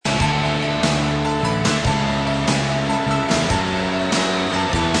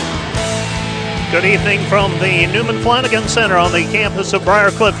Good evening from the Newman Flanagan Center on the campus of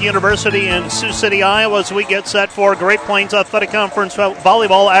Briarcliff University in Sioux City, Iowa, as we get set for Great Plains Athletic Conference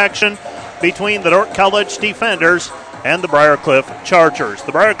volleyball action between the Dordt College Defenders and the Briarcliff Chargers.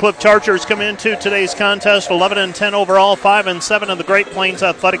 The Briarcliff Chargers come into today's contest 11-10 overall, 5-7 in the Great Plains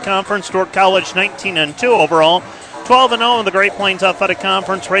Athletic Conference. Dordt College 19-2 overall, 12-0 in the Great Plains Athletic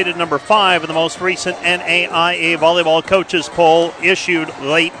Conference, rated number 5 in the most recent NAIA volleyball coaches poll issued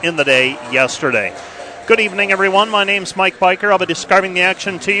late in the day yesterday. Good evening, everyone. My name's Mike Biker. I'll be describing the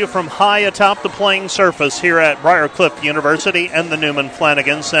action to you from high atop the playing surface here at Briarcliff University and the Newman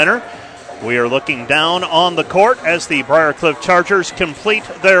Flanagan Center. We are looking down on the court as the Briarcliff Chargers complete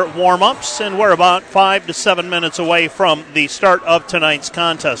their warm-ups, and we're about 5 to 7 minutes away from the start of tonight's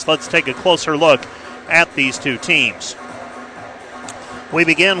contest. Let's take a closer look at these two teams. We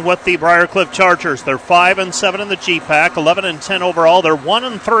begin with the Briarcliff Chargers. They're 5-7 in the GPAC, 11-10 overall. They're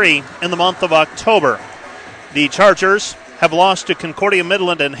 1-3 in the month of October. The Chargers have lost to Concordia,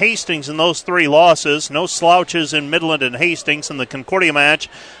 Midland, and Hastings in those 3 losses. No slouches in Midland and Hastings. And the Concordia match,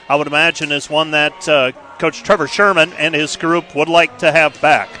 I would imagine, is one that Coach Trevor Sherman and his group would like to have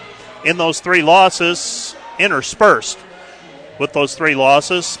back. In those 3 losses, interspersed with those 3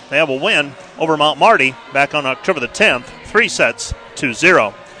 losses, they have a win over Mount Marty back on October the 10th,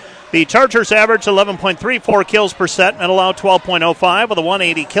 3-0. The Chargers average 11.34 kills per set and allow 12.05 with a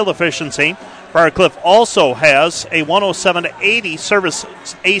 180 kill efficiency. Briarcliff also has a 107-80 service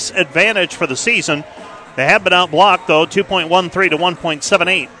ace advantage for the season. They have been outblocked, though, 2.13 to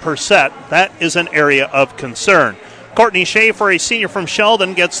 1.78 per set. That is an area of concern. Courtney Schaefer, a senior from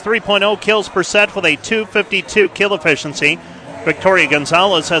Sheldon, gets 3.0 kills per set with a 252 kill efficiency. Victoria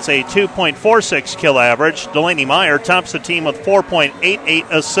Gonzalez has a 2.46 kill average. Delaney Meyer tops the team with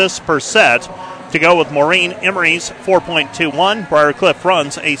 4.88 assists per set. To go with Maureen Emery's 4.21, Briarcliff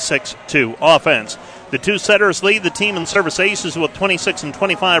runs a 6-2 offense. The 2 setters lead the team in service aces with 26 and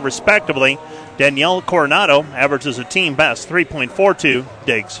 25 respectively. Danielle Coronado averages a team best 3.42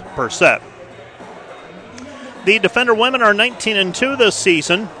 digs per set. The Defender women are 19-2 this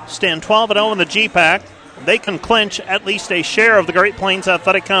season, stand 12-0 in the GPAC. They can clinch at least a share of the Great Plains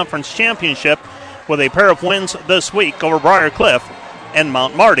Athletic Conference Championship with a pair of wins this week over Briarcliff and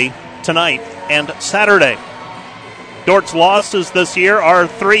Mount Marty tonight and Saturday. Dordt's losses this year are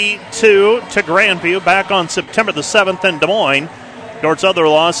 3-2 to Grandview back on September the 7th in Des Moines. Dordt's other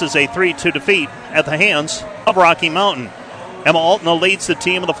loss is a 3-2 defeat at the hands of Rocky Mountain. Emma Altena leads the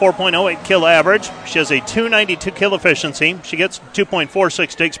team with a 4.08 kill average. She has a 292 kill efficiency. She gets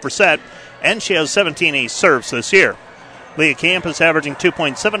 2.46 digs per set, and she has 17 ace serves this year. Leah Camp is averaging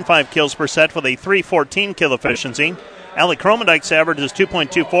 2.75 kills per set with a 314 kill efficiency. Allie Kromendike's average is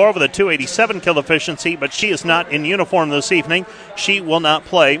 2.24 with a 287 kill efficiency, but she is not in uniform this evening. She will not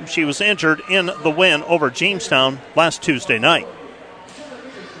play. She was injured in the win over Jamestown last Tuesday night.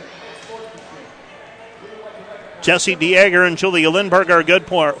 Jessie Dieger and Julia Lindberg are good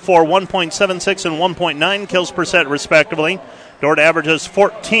for 1.76 and 1.9 kills per set, respectively. Dordt averages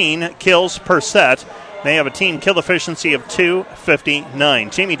 14 kills per set. They have a team kill efficiency of 259.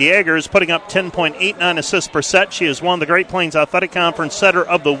 Jamie Dieger is putting up 10.89 assists per set. She has won the Great Plains Athletic Conference Setter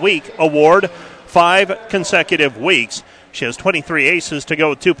of the Week award 5 consecutive weeks. She has 23 aces to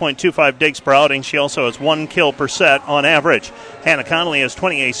go with 2.25 digs per outing. She also has 1 kill per set on average. Hannah Connolly has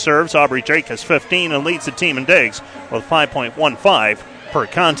 20 ace serves. Aubrey Drake has 15 and leads the team in digs with 5.15 per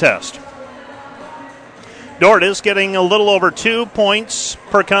contest. Dordt is getting a little over 2 points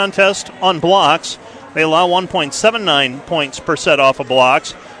per contest on blocks. They allow 1.79 points per set off of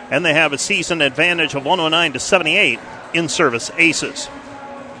blocks, and they have a season advantage of 109 to 78 in service aces.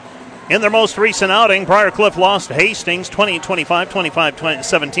 In their most recent outing, Briarcliff lost to Hastings 20-25,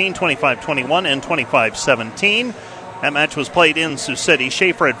 25-17, 25-21, and 25-17. That match was played in Sioux City.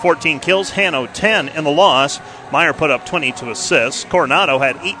 Schaefer had 14 kills, Hanno 10 in the loss. Meyer put up 22 assists. Coronado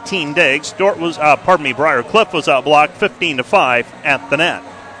had 18 digs. Briarcliff was outblocked 15-5 at the net.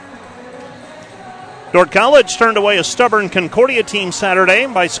 Dordt College turned away a stubborn Concordia team Saturday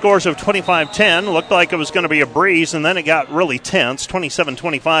by scores of 25-10. Looked like it was going to be a breeze, and then it got really tense,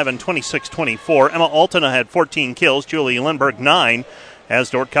 27-25 and 26-24. Emma Altena had 14 kills, Julia Lindberg 9, as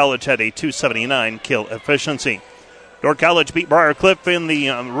Dordt College had a 279 kill efficiency. Dordt College beat Briarcliff in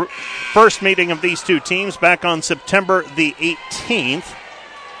the first meeting of these two teams back on September the 18th.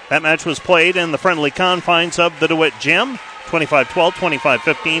 That match was played in the friendly confines of the DeWitt Gym. 25-12,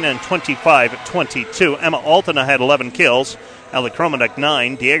 25-15, and 25-22. Emma Altena had 11 kills. Alec Kromendike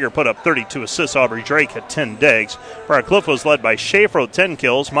 9. Dieger put up 32 assists. Aubrey Drake had 10 digs. Briarcliff was led by Schaefer with 10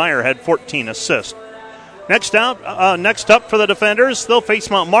 kills. Meyer had 14 assists. Next up for the Defenders, they'll face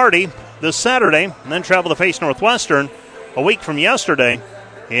Mount Marty, this Saturday, and then travel to face Northwestern a week from yesterday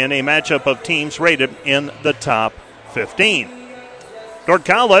in a matchup of teams rated in the top 15. Dordt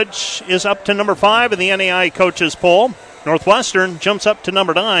College is up to number 5 in the NAI coaches poll. Northwestern jumps up to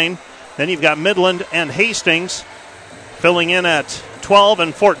number 9. Then you've got Midland and Hastings filling in at 12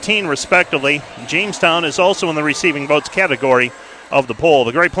 and 14 respectively. Jamestown is also in the receiving votes category of the poll.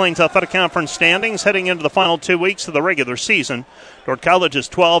 The Great Plains Athletic Conference standings heading into the final 2 weeks of the regular season. Dordt College is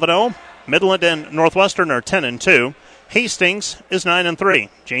 12-0. Midland and Northwestern are 10-2. Hastings is 9-3.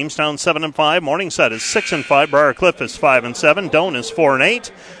 Jamestown 7-5. Morningside is 6-5. Briar Cliff is 5-7. Doane is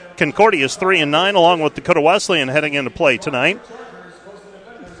 4-8. Concordia is 3-9, along with Dakota Wesleyan heading into play tonight.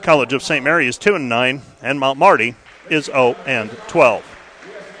 College of St. Mary is 2-9, and Mount Marty is 0-12.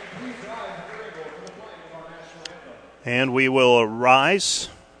 And we will rise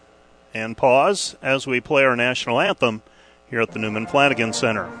and pause as we play our national anthem here at the Newman Flanagan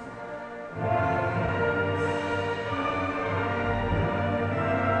Center.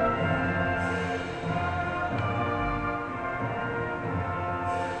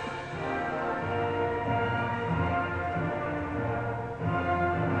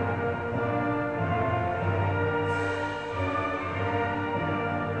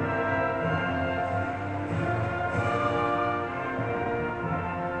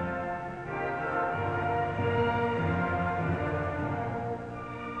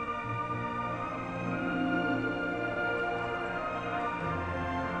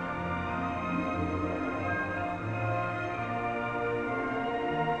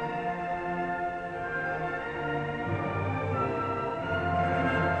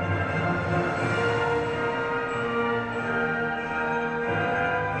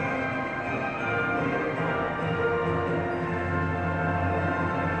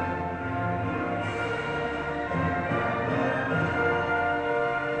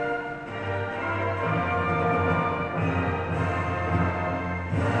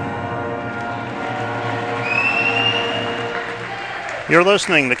 You're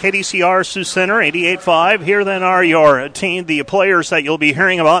listening to KDCR Sioux Center 88.5. Here then are your team, the players that you'll be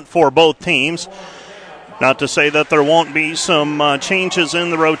hearing about for both teams. Not to say that there won't be some changes in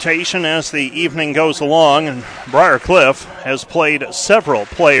the rotation as the evening goes along. And Briar Cliff has played several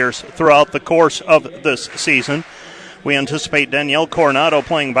players throughout the course of this season. We anticipate Danielle Coronado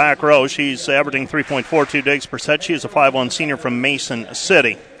playing back row. She's averaging 3.42 digs per set. She is a 5'1 senior from Mason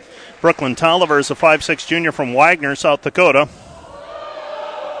City. Brooklyn Tolliver is a 5'6 junior from Wagner, South Dakota,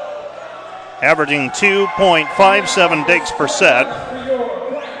 averaging 2.57 digs per set.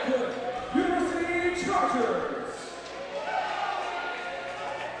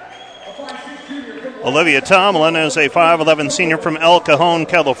 Olivia Tomlin is a 5'11 senior from El Cajon,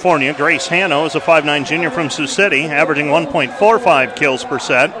 California. Grace Hanno is a 5'9 junior from Sioux City, averaging 1.45 kills per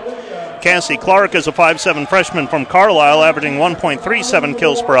set. Cassie Clark is a 5'7 freshman from Carlisle, averaging 1.37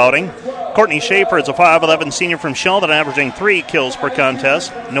 kills per outing. Courtney Schaefer is a 5'11 senior from Sheldon, averaging 3 kills per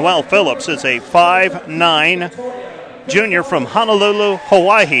contest. Noelle Phillips is a 5'9 junior from Honolulu,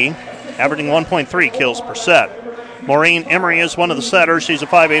 Hawaii, averaging 1.3 kills per set. Maureen Emery is one of the setters. She's a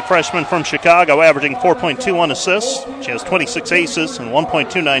 5'8 freshman from Chicago, averaging 4.21 assists. She has 26 aces and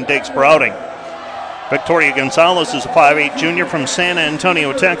 1.29 digs per outing. Victoria Gonzalez is a 5'8 junior from San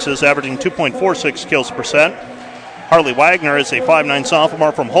Antonio, Texas, averaging 2.46 kills per set. Harley Wagner is a 5'9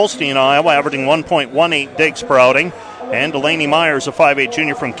 sophomore from Holstein, Iowa, averaging 1.18 digs per outing. And Delaney Myers, a 5'8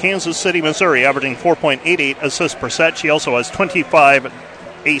 junior from Kansas City, Missouri, averaging 4.88 assists per set. She also has 25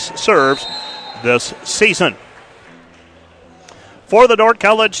 ace serves this season. For the Dordt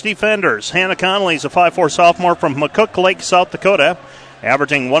College defenders, Hannah Connolly is a 5'4 sophomore from McCook Lake, South Dakota,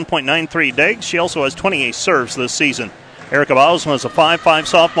 averaging 1.93 digs. She also has 20 ace serves this season. Erica Bausma is a 5'5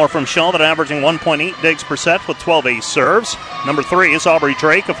 sophomore from Sheldon, averaging 1.8 digs per set with 12 ace serves. Number 3 is Aubrey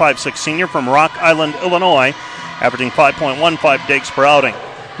Drake, a 5'6 senior from Rock Island, Illinois, averaging 5.15 digs per outing.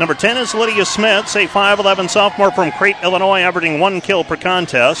 Number 10 is Lydia Smits, a 5'11 sophomore from Crete, Illinois, averaging 1 kill per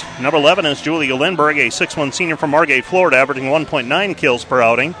contest. Number 11 is Julia Lindberg, a 6'1 senior from Margate, Florida, averaging 1.9 kills per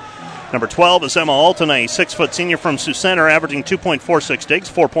outing. Number 12 is Emma Alton, a 6' senior from Sioux Center, averaging 2.46 digs,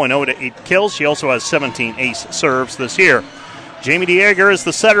 4.0 to 8 kills. She also has 17 ace serves this year. Jamie DeJager is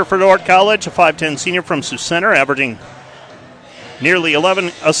the setter for Dordt College, a 5'10 senior from Sioux Center, averaging nearly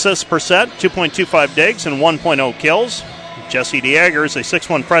 11 assists per set, 2.25 digs, and 1.0 kills. Jesse DeJager is a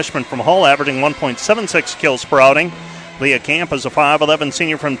 6'1 freshman from Hull, averaging 1.76 kills per outing. Leah Camp is a 5'11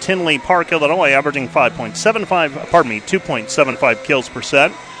 senior from Tinley Park, Illinois, averaging 2.75 kills per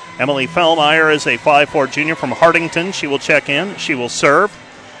set. Emily Fellmeyer is a 5'4 junior from Hardington. She will check in. She will serve.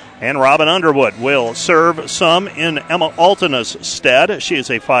 And Robin Underwood will serve some in Emma Altana's stead. She is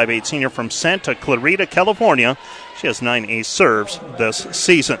a 5'8 senior from Santa Clarita, California. She has 9 ace serves this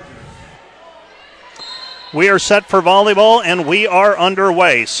season. We are set for volleyball, and we are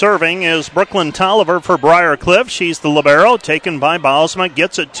underway. Serving is Brooklyn Tolliver for Briar Cliff. She's the libero, taken by Bausma.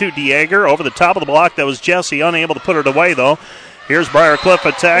 Gets it to Dieger over the top of the block. That was Jesse, unable to put it away, though. Here's Briar Cliff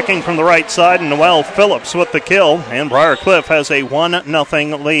attacking from the right side, and Noelle Phillips with the kill. And Briar Cliff has a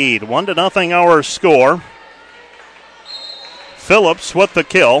 1-0 lead. 1-0 our score. Phillips with the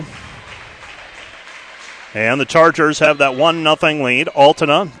kill. And the Chargers have that 1-0 lead.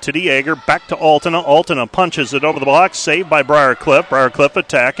 Altena to Dieger, back to Altena. Altena punches it over the block, saved by Briar Cliff. Briar Cliff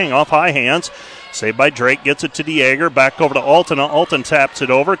attacking off high hands. Saved by Drake, gets it to Dieger, back over to Altena. Alton taps it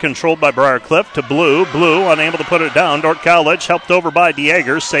over, controlled by Briar Cliff to Blue. Blue unable to put it down. Dordt College helped over by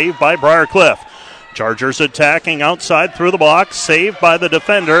Dieger, saved by Briar Cliff. Chargers attacking outside through the block, saved by the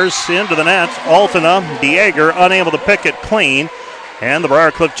defenders into the net. Altena, Dieger unable to pick it clean. And the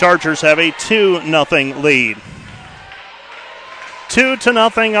Briar Cliff Chargers have a 2-0 lead.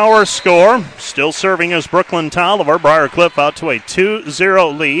 2-0 our score. Still serving is Brooklyn Tolliver. Briar Cliff out to a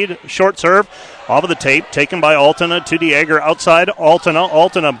 2-0 lead. Short serve off of the tape, taken by Altena to Dieger outside.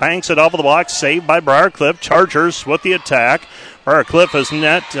 Altena banks it off of the block, saved by Briar Cliff. Chargers with the attack. Briar Cliff has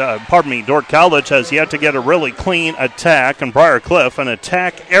Dordt College has yet to get a really clean attack, and Briar Cliff, an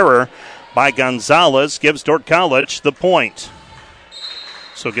attack error by Gonzalez, gives Dordt College the point.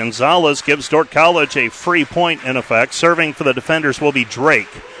 So Gonzalez gives Dordt College a free point in effect. Serving for the defenders will be Drake.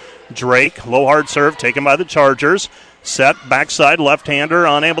 Drake, low hard serve taken by the Chargers. Set, backside, left-hander,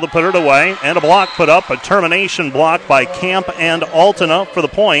 unable to put it away. And a block put up, a termination block by Camp and Altena for the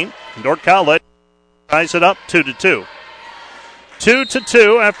point. Dordt College ties it up 2-2.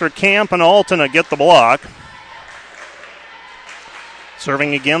 2-2 after Camp and Altena get the block.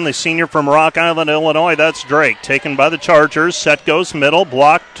 Serving again, the senior from Rock Island, Illinois. That's Drake. Taken by the Chargers. Set goes middle.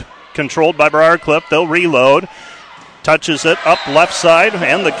 Blocked. Controlled by Briar Cliff. They'll reload. Touches it up left side.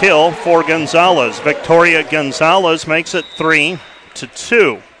 And the kill for Gonzalez. Victoria Gonzalez makes it 3-2.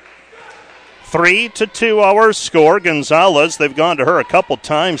 3-2 our score. Gonzalez, they've gone to her a couple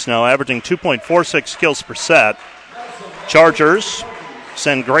times now, averaging 2.46 kills per set. Chargers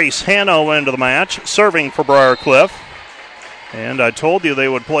send Grace Hanno into the match. Serving for Briar Cliff. And I told you they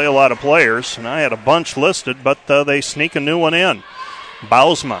would play a lot of players, and I had a bunch listed, but they sneak a new one in.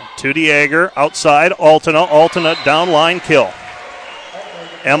 Bausma to Dieger, outside, Altena downline kill.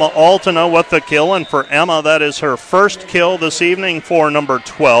 Emma Altena with the kill, and for Emma, that is her first kill this evening for number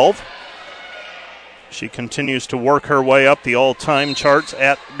 12. She continues to work her way up the all-time charts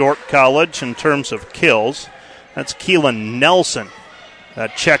at Dordt College in terms of kills. That's Keelan Nelson.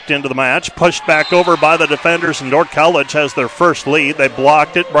 That checked into the match, pushed back over by the defenders, and Dordt College has their first lead. They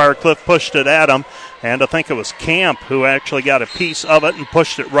blocked it. Briar Cliff pushed it at them, and I think it was Camp who actually got a piece of it and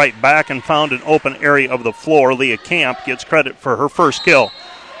pushed it right back and found an open area of the floor. Leah Camp gets credit for her first kill.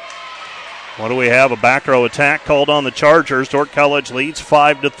 What do we have? A back row attack called on the Chargers. Dordt College leads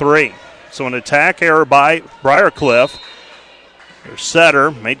 5-3. So an attack error by Briar Cliff. Their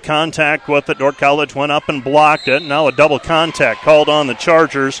setter made contact with it. Dordt College went up and blocked it. Now a double contact called on the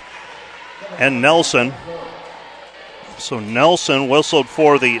Chargers and Nelson. So Nelson whistled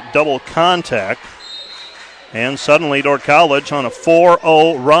for the double contact. And suddenly Dordt College on a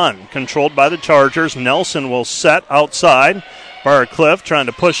 4-0 run, controlled by the Chargers. Nelson will set outside. Briar Cliff trying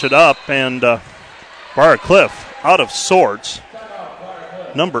to push it up, and Briar Cliff out of sorts.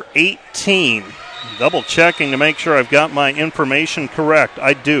 Number 18. Double checking to make sure I've got my information correct.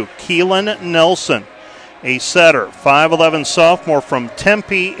 I do. Keelan Nelson, a setter, 5'11 sophomore from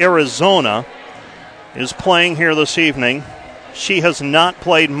Tempe, Arizona, is playing here this evening. She has not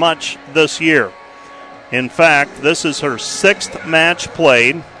played much this year. In fact, this is her 6th match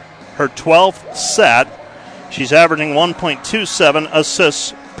played, her 12th set. She's averaging 1.27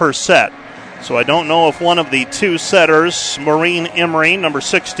 assists per set. So I don't know if one of the two setters, Maureen Emery, number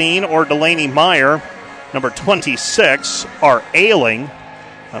 16, or Delaney Meyer, number 26, are ailing.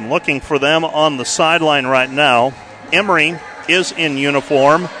 I'm looking for them on the sideline right now. Emery is in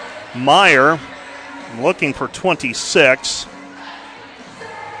uniform. Meyer, I'm looking for 26.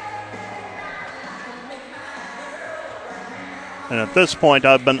 And at this point,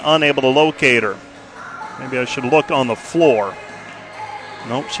 I've been unable to locate her. Maybe I should look on the floor.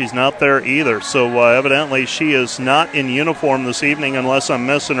 Nope, she's not there either. So evidently she is not in uniform this evening unless I'm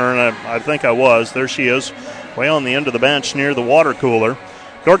missing her, and I think I was. There she is, way on the end of the bench near the water cooler.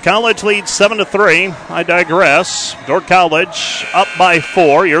 Dordt College leads 7-3. I digress. Dordt College up by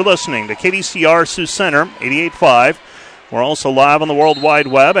 4. You're listening to KDCR Sioux Center, 88.5. We're also live on the World Wide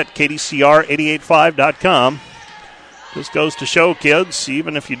Web at KDCR885.com. This goes to show, kids,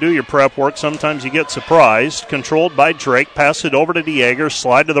 even if you do your prep work, sometimes you get surprised. Controlled by Drake. Pass it over to DeYager.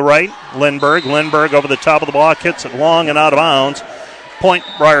 Slide to the right. Lindbergh. Lindbergh over the top of the block. Hits it long and out of bounds. Point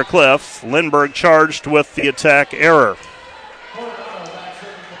Briar Cliff. Lindbergh charged with the attack error.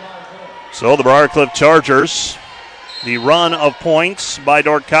 So the Briar Cliff Chargers, the run of points by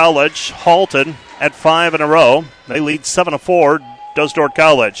Dordt College halted at 5 in a row. They lead 7-4, does Dordt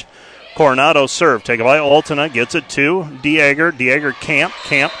College. Coronado serve, taken by Altena, gets it to DeYager. DeYager Camp,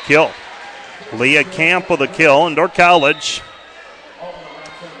 kill. Leah Camp with a kill, and Dordt College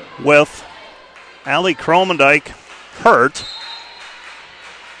with Allie Kromendijk hurt.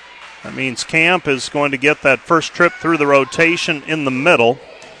 That means Camp is going to get that first trip through the rotation in the middle,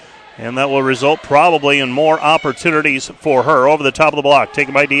 and that will result probably in more opportunities for her. Over the top of the block,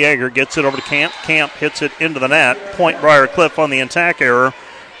 taken by DeYager, gets it over to Camp. Camp hits it into the net. Point Briar Cliff on the attack error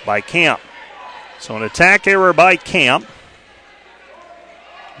by Camp. So an attack error by Camp.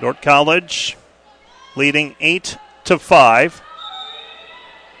 Dordt College leading 8-5.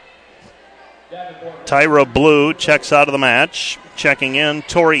 Tyra Blue checks out of the match. Checking in,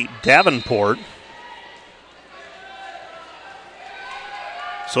 Tori Davenport.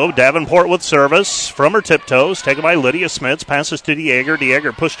 So Davenport with service from her tiptoes, taken by Lydia Smits, passes to DeYager.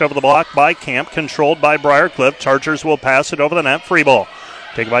 DeYager pushed over the block by Camp, controlled by Briar Cliff. Chargers will pass it over the net, free ball.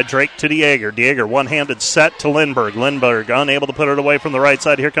 Taken by Drake to DeYager. DeYager one-handed set to Lindbergh. Lindbergh unable to put it away from the right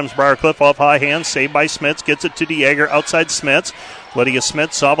side. Here comes Briar Cliff off high hand, saved by Smits, gets it to DeYager, outside Smits. Lydia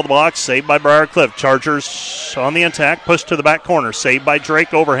Smits off of the block, saved by Briar Cliff. Chargers on the attack, pushed to the back corner, saved by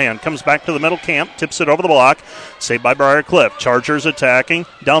Drake overhand. Comes back to the middle, Camp, tips it over the block, saved by Briar Cliff. Chargers attacking,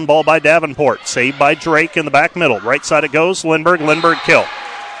 down ball by Davenport, saved by Drake in the back middle. Right side it goes, Lindbergh kill.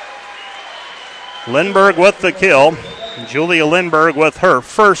 Lindbergh with the kill. Julia Lindbergh with her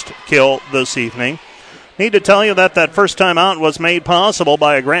first kill this evening. Need to tell you that first time out was made possible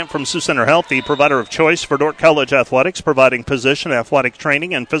by a grant from Sioux Center Health, the provider of choice for Dordt College athletics, providing position, athletic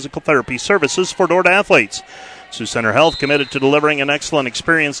training, and physical therapy services for Dordt athletes. Sioux Center Health committed to delivering an excellent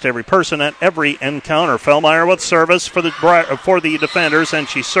experience to every person at every encounter. Fellmeyer with service for the defenders, and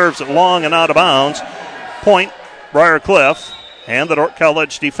she serves it long and out of bounds. Point Briar Cliff, and the Dordt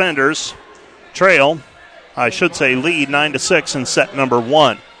College defenders lead 9-6 in set number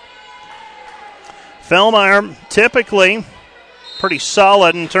 1. Fellmeyer typically pretty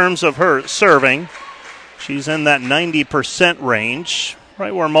solid in terms of her serving. She's in that 90% range,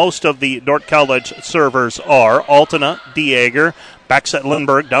 right where most of the Dordt College servers are. Altena, DeYager, backs at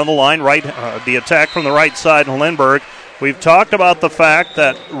Lindbergh down the line, the attack from the right side, and Lindbergh. We've talked about the fact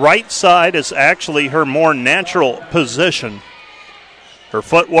that right side is actually her more natural position. Her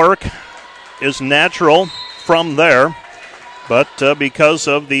footwork is natural from there, but because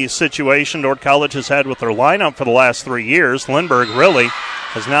of the situation Dordt College has had with their lineup for the last 3 years, Lindbergh really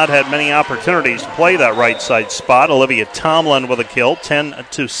has not had many opportunities to play that right side spot. Olivia Tomlin with a kill,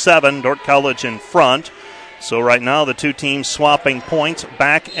 10-7, Dordt College in front. So right now the two teams swapping points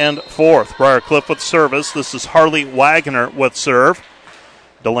back and forth. Briar Cliff with service. This is Harley Wagner with serve.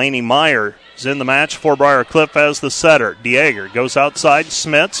 Delaney Meyer is in the match for Briar Cliff as the setter. DeYager goes outside.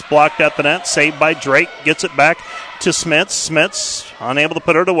 Smits blocked at the net. Saved by Drake. Gets it back to Smits. Smits unable to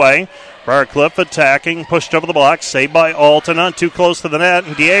put it away. Briar Cliff attacking. Pushed over the block. Saved by Altena. Too close to the net.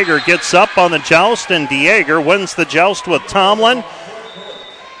 And DeYager gets up on the joust. And DeYager wins the joust with Tomlin.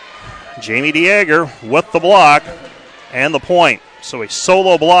 Jamie DeYager with the block and the point. So a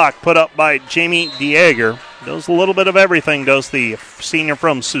solo block put up by Jamie DeYager. Does a little bit of everything, does the senior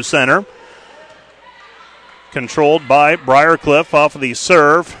from Sioux Center. Controlled by Briar Cliff off of the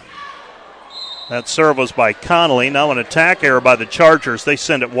serve. That serve was by Connolly. Now an attack error by the Chargers. They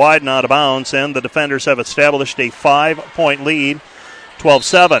send it wide and out of bounds, and the defenders have established a 5-point lead,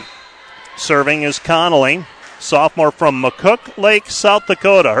 12-7. Serving is Connolly, sophomore from McCook Lake, South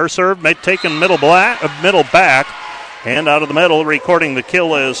Dakota. Her serve taken middle back. And out of the middle, recording the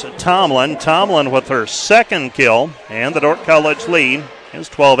kill is Tomlin. Tomlin with her second kill, and the Dordt College lead is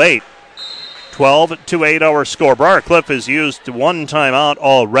 12-8. 12-8 our score. Briar Cliff has used one timeout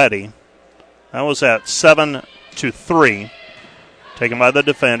already. That was at 7-3. Taken by the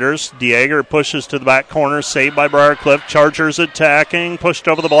defenders. DeYager pushes to the back corner, saved by Briar Cliff. Chargers attacking, pushed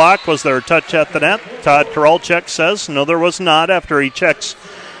over the block. Was there a touch at the net? Todd Koralchek says no, there was not after he checks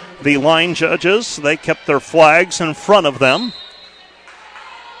the line judges. They kept their flags in front of them.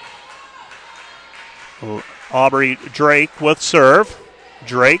 Aubrey Drake with serve.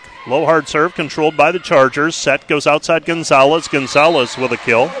 Drake, low hard serve, controlled by the Chargers. Set goes outside Gonzalez. Gonzalez with a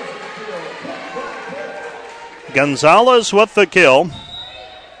kill. Gonzalez with the kill.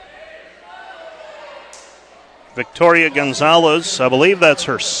 Victoria Gonzalez, I believe that's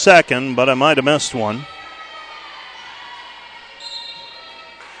her second, but I might have missed one.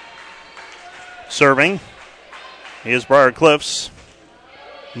 Serving is Briar Cliff's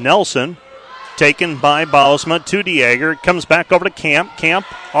Nelson. Taken by Bausma to Dieger. Comes back over to Camp. Camp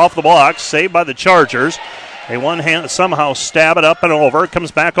off the block, saved by the Chargers. They one hand somehow stab it up and over. Comes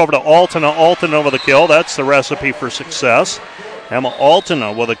back over to Altena. Altena with a kill. That's the recipe for success. Emma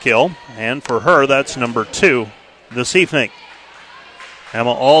Altena with a kill. And for her, that's number 2 this evening.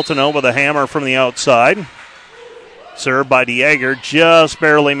 Emma Altena with a hammer from the outside. Served by Dieger. Just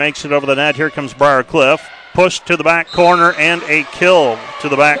barely makes it over the net. Here comes Briar Cliff. Pushed to the back corner and a kill to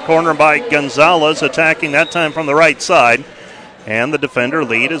the back corner by Gonzalez, attacking that time from the right side. And the defender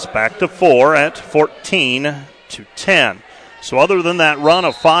lead is back to 4 at 14-10. So other than that run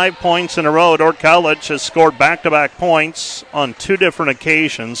of 5 points in a row, Dordt College has scored back-to-back points on 2 different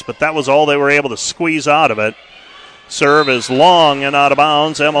occasions, but that was all they were able to squeeze out of it. Serve is long and out of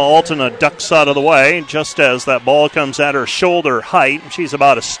bounds. Emma Altena ducks out of the way just as that ball comes at her shoulder height. She's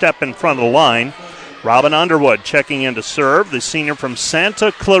about a step in front of the line. Robin Underwood checking in to serve, the senior from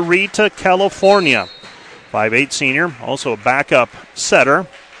Santa Clarita, California. 5'8" senior, also a backup setter.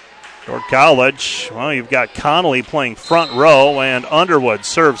 Dordt College, well, you've got Connolly playing front row, and Underwood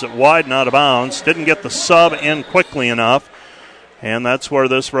serves it wide and out of bounds. Didn't get the sub in quickly enough, and that's where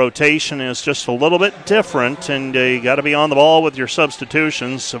this rotation is just a little bit different, and you got to be on the ball with your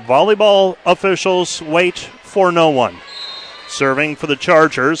substitutions. Volleyball officials wait for no one. Serving for the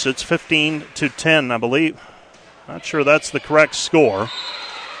Chargers, it's 15-10, I believe. Not sure that's the correct score.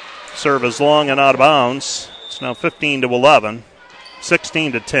 Serve is long and out of bounds. It's now 15-11.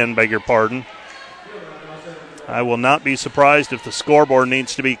 16-10, beg your pardon. I will not be surprised if the scoreboard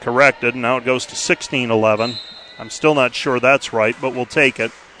needs to be corrected. Now it goes to 16-11. I'm still not sure that's right, but we'll take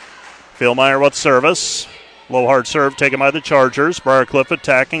it. Philmeyer with service. Low hard serve taken by the Chargers. Briar Cliff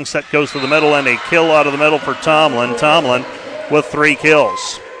attacking. Set goes to the middle and a kill out of the middle for Tomlin. Tomlin with 3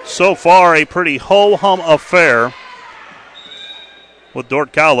 kills. So far, a pretty ho-hum affair with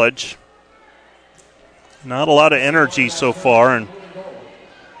Dordt College. Not a lot of energy so far, and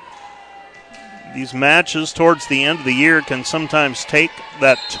these matches towards the end of the year can sometimes take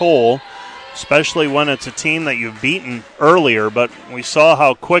that toll, especially when it's a team that you've beaten earlier, but we saw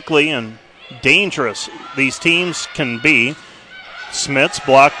how quickly and dangerous these teams can be. Smits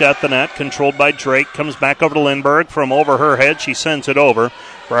blocked at the net, controlled by Drake. Comes back over to Lindbergh. From over her head, she sends it over.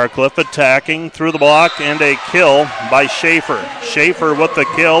 Briar Cliff attacking through the block, and a kill by Schaefer. Schaefer with the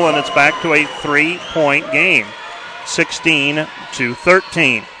kill, and it's back to a 3-point game.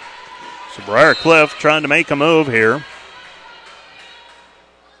 16-13. So Briar Cliff trying to make a move here.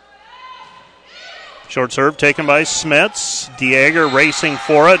 Short serve taken by Smits. Dieger racing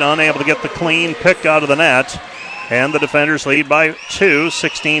for it, unable to get the clean pick out of the net. And the defenders lead by 2,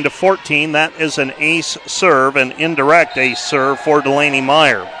 16-14. That is an ace serve, an indirect ace serve for Delaney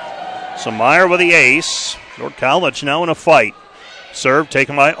Meyer. So Meyer with the ace. Dordt College now in a fight. Serve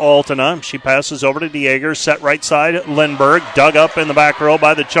taken by Altena. She passes over to Dieger. Set right side. Lindbergh dug up in the back row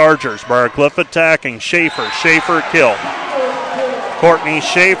by the Chargers. Briar Cliff attacking. Schaefer. Schaefer kill. Courtney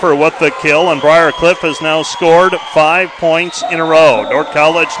Schaefer with the kill, and Briar Cliff has now scored 5 points in a row. Dordt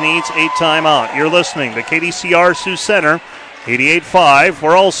College needs a timeout. You're listening to KDCR Sioux Center, 88.5.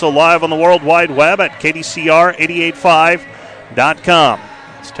 We're also live on the World Wide Web at KDCR885.com.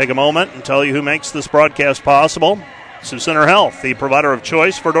 Let's take a moment and tell you who makes this broadcast possible. Sioux Center Health, the provider of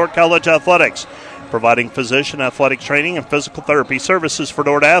choice for Dordt College athletics, providing physician, athletic training, and physical therapy services for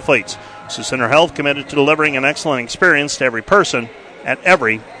Dordt athletes. Sioux Center Health committed to delivering an excellent experience to every person at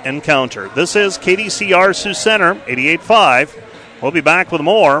every encounter. This is KDCR Sioux Center, 88.5. We'll be back with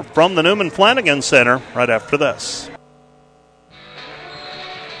more from the Newman Flanagan Center right after this.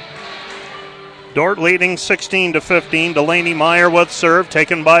 Dordt leading 16-15. Delaney Meyer with serve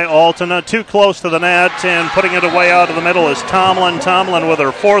taken by Altena. Too close to the net, and putting it away out of the middle is Tomlin. Tomlin with her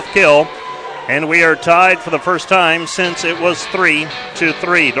 4th kill. And we are tied for the first time since it was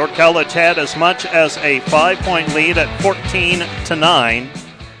 3-3. Dordt College had as much as a 5-point lead at 14-9.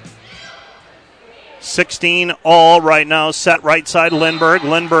 16 all right now. Set right side Lindbergh.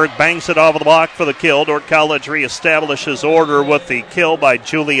 Lindbergh bangs it off the block for the kill. Dordt College reestablishes order with the kill by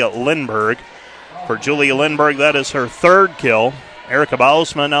Julia Lindbergh. For Julia Lindbergh, that is her 3rd kill. Erica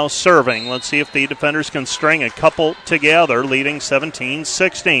Bausma now serving. Let's see if the defenders can string a couple together, leading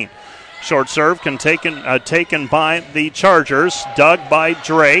 17-16. Short serve taken by the Chargers. Dug by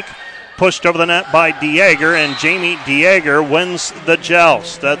Drake. Pushed over the net by Dieger, and Jamie Dieger wins the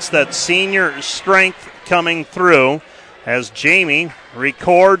joust. That's that senior strength coming through as Jamie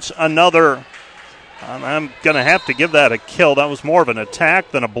records another. I'm going to have to give that a kill. That was more of an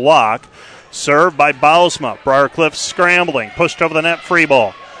attack than a block. Served by Bausma. Briarcliff scrambling. Pushed over the net, free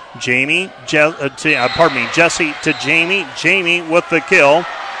ball. Jesse to Jamie. Jamie with the kill.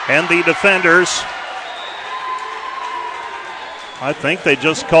 And the defenders, I think they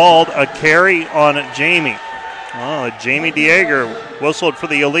just called a carry on Jamie. Jamie Dieger whistled for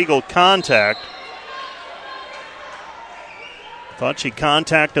the illegal contact. Thought she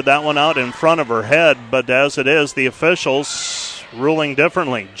contacted that one out in front of her head, but as it is, the officials ruling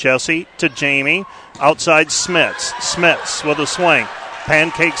differently. Jesse to Jamie. Outside Smits. Smits with a swing.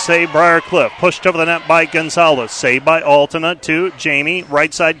 Pancake save, Briarcliff. Pushed over the net by Gonzalez. Saved by Altena to Jamie.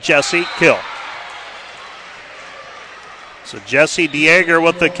 Right side, Jesse. Kill. So Jesse Dieger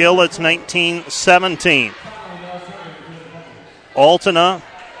with the kill. It's 19-17. Altena,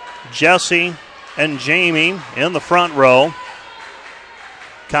 Jesse, and Jamie in the front row.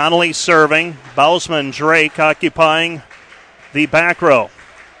 Connolly serving. Bausman Drake occupying the back row.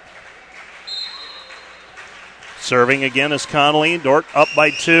 Serving again is Connolly. Dordt up by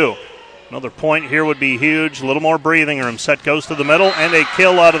 2. Another point here would be huge. A little more breathing room. Set goes to the middle, and a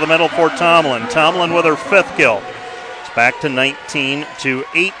kill out of the middle for Tomlin. Tomlin with her 5th kill. It's back to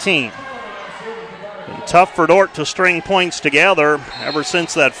 19-18. Been tough for Dordt to string points together ever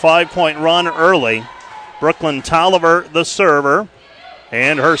since that 5-point run early. Brooklyn Tolliver, the server,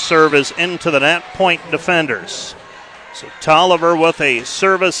 and her serve is into the net. Point defenders. So Tolliver with a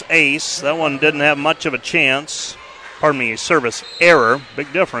service ace. That one didn't have much of a chance. A service error.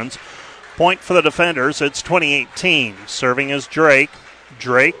 Big difference. Point for the defenders. It's 20-18. Serving is Drake.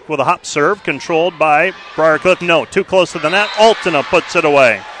 Drake with a hop serve controlled by Briarcliff. No, too close to the net. Altena puts it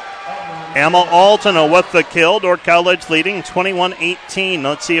away. Emma Altena with the kill. Dordt College leading 21-18.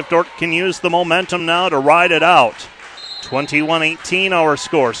 Let's see if Dordt can use the momentum now to ride it out. 21-18 our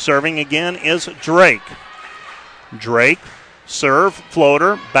score. Serving again is Drake. Drake, serve,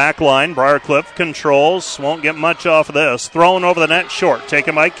 floater, back line. Briarcliff controls. Won't get much off of this. Thrown over the net short.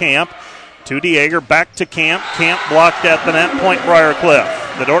 Taken by Camp. To Dieger. Back to Camp. Camp blocked at the net. Point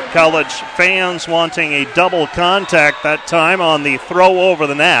Briarcliff. The Dordt College fans wanting a double contact that time on the throw over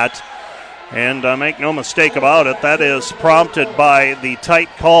the net. And make no mistake about it, that is prompted by the tight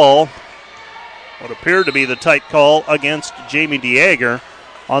call. What appeared to be the tight call against Jamie Dieger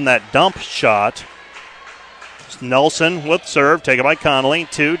on that dump shot. Nelson with serve, taken by Connolly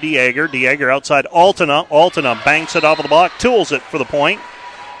to Dieger. Dieger outside Altena. Altena banks it off of the block, tools it for the point.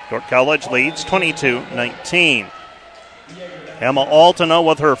 Dordt College leads 22-19. Emma Altena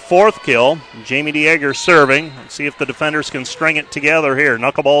with her 4th kill. Jamie Dieger serving. Let's see if the defenders can string it together here.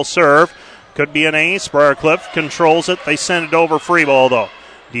 Knuckleball serve. Could be an ace. Briarcliff controls it. They send it over, free ball though.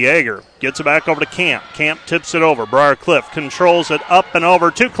 Dieger gets it back over to Camp. Camp tips it over. Briarcliff controls it up and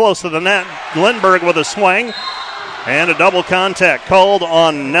over. Too close to the net. Lindbergh with a swing. And a double contact called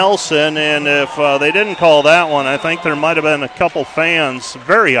on Nelson. And if they didn't call that one, I think there might have been a couple fans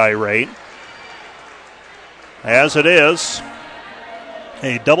very irate. As it is,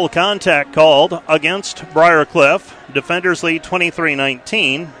 a double contact called against Briarcliff. Defenders lead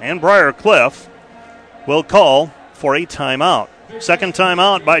 23-19. And Briarcliff will call for a timeout. Second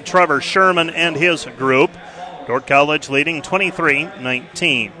timeout by Trevor Sherman and his group. Dordt College leading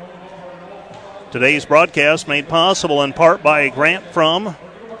 23-19. Today's broadcast made possible in part by a grant from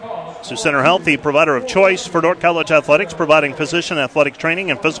Sioux Center Health, the provider of choice for Dordt College athletics, providing physician, athletic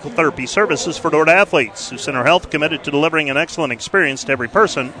training, and physical therapy services for Dordt athletes. Sioux Center Health committed to delivering an excellent experience to every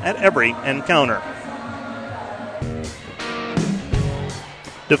person at every encounter.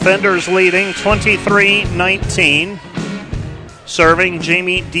 Defenders leading 23-19. Serving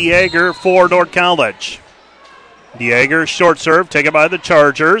Jamie Dieger for Dordt College. Dieger, short serve, taken by the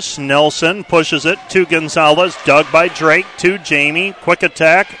Chargers. Nelson pushes it to Gonzalez. Dug by Drake to Jamie. Quick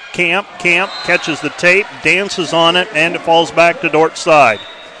attack. Camp catches the tape, dances on it, and it falls back to Dordt's side.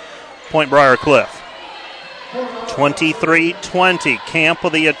 Point Briarcliff. 23-20. Camp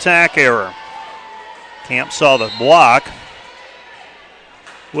with the attack error. Camp saw the block.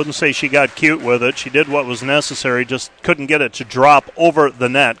 Wouldn't say she got cute with it. She did what was necessary, just couldn't get it to drop over the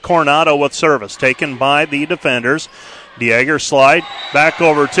net. Coronado with service, taken by the defenders. Dieger slide back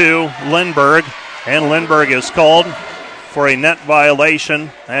over to Lindbergh, and Lindbergh is called for a net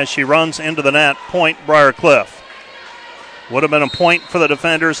violation as she runs into the net. Point Briarcliff. Would have been a point for the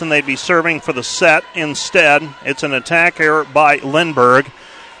defenders, and they'd be serving for the set. Instead, it's an attack error by Lindbergh.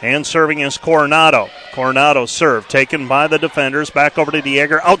 And serving is Coronado. Coronado serve taken by the defenders. Back over to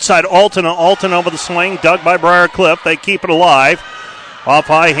Dieger. Outside Altena. Altena with the swing. Dug by Briarcliff. They keep it alive. Off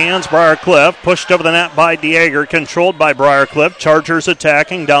high hands, Briarcliff. Pushed over the net by Dieger. Controlled by Briarcliff. Chargers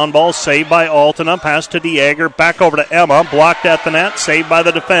attacking. Down ball saved by Altena. Pass to Dieger. Back over to Emma. Blocked at the net. Saved by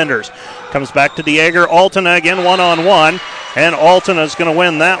the defenders. Comes back to Dieger. Altena again one-on-one. And Altena is going to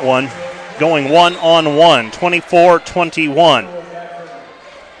win that one. Going one-on-one. 24-21.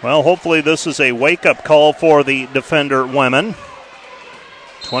 Well, hopefully this is a wake-up call for the Defender women.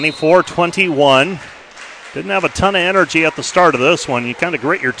 24-21. Didn't have a ton of energy at the start of this one. You kind of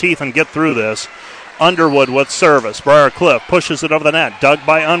grit your teeth and get through this. Underwood with service. Briarcliff pushes it over the net. Dug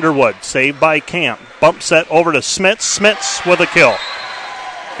by Underwood. Saved by Camp. Bump set over to Smits. Smits with a kill.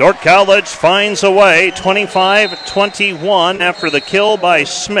 Dordt College finds a way. 25-21 after the kill by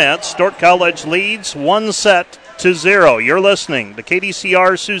Smits. Dordt College leads 1-0. You're listening to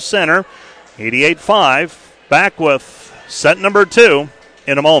KDCR Sioux Center. 88-5. Back with set number 2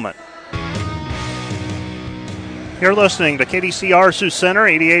 in a moment. You're listening to KDCR Sioux Center,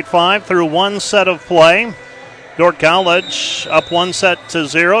 88-5 through one set of play. Dordt College up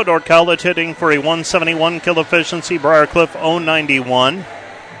 1-0. Dordt College hitting for a 171 kill efficiency. Briarcliff 091.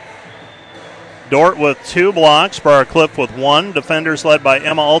 Dordt with 2 blocks. Briarcliff with 1. Defenders led by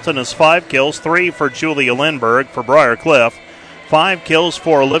Emma Altena's 5 kills. 3 for Julia Lindberg for Briarcliff. 5 kills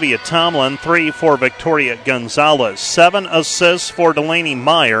for Olivia Tomlin. 3 for Victoria Gonzalez. 7 assists for Delaney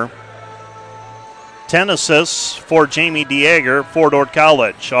Meyer. 10 assists for Jamie Dieger for Dordt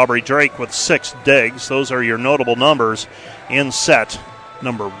College. Aubrey Drake with 6 digs. Those are your notable numbers in set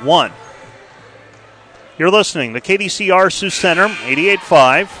number 1. You're listening to KDCR Sioux Center,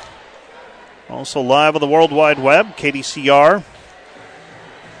 88.5. Also live on the World Wide Web, kdcr.dort.edu.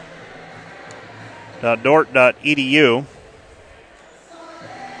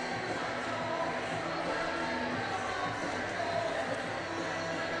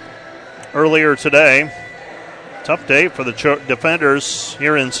 Earlier today, tough day for the defenders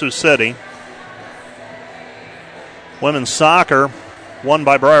here in Sioux City. Women's soccer won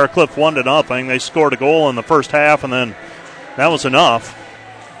by Briarcliff 1-0. They scored a goal in the first half, and then that was enough.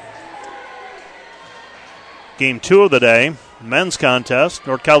 Game 2 of the day, men's contest.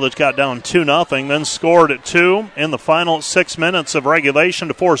 Dordt College got down 2-0, then scored at 2 in the final 6 minutes of regulation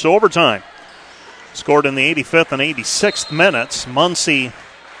to force overtime. Scored in the 85th and 86th minutes. Muncie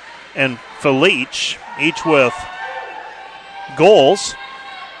and Felich, each with goals.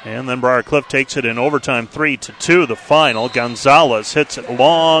 And then Briarcliff takes it in overtime 3-2, the final. Gonzalez hits it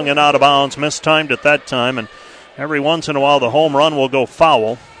long and out of bounds, mistimed at that time, and every once in a while the home run will go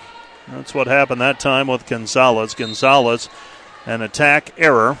foul. That's what happened that time with Gonzalez. Gonzalez, an attack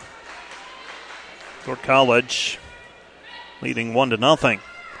error. Dordt College leading 1-0.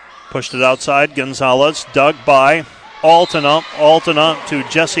 Pushed it outside. Gonzalez dug by Altena to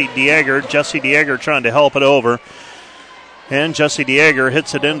Jesse Dieger. Jesse Dieger trying to help it over. And Jesse Dieger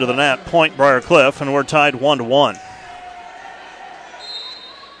hits it into the net. Point Briarcliff, and we're tied 1-1. I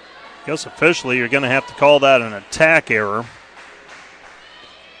guess officially you're going to have to call that an attack error.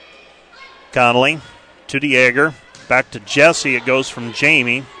 Connolly to Dieger. Back to Jesse. It goes from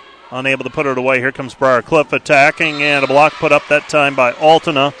Jamie. Unable to put it away. Here comes Briarcliff attacking, and a block put up that time by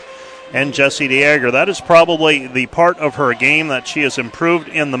Altena and Jesse Dieger. That is probably the part of her game that she has improved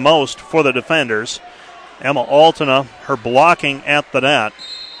in the most for the defenders. Emma Altena, her blocking at the net.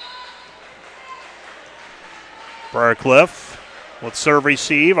 Briarcliff with serve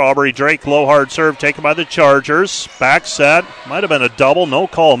receive. Aubrey Drake, low hard serve taken by the Chargers. Back set. Might have been a double. No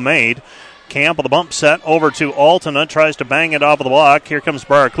call made. Camp with a bump set over to Altena. Tries to bang it off of the block. Here comes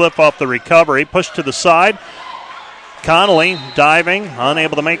Briarcliff off the recovery. Pushed to the side. Connolly diving,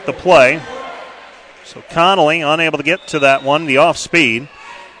 unable to make the play. So Connolly unable to get to that one, the off speed.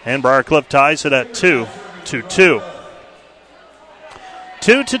 And Briarcliff ties it at 2-2.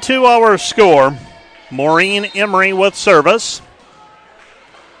 2-2 our score. Maureen Emery with service.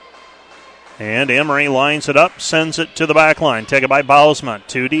 And Emery lines it up, sends it to the back line. Taken by Bausma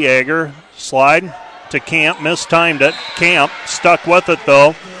to Dieger. Slide to Camp, mistimed it. Camp stuck with it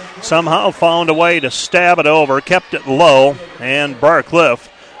though. Somehow found a way to stab it over, kept it low, and Briarcliff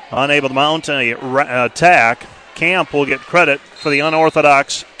unable to mount an attack. Camp will get credit for the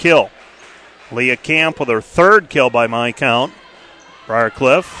unorthodox kill. Leah Camp with her 3rd kill by my count.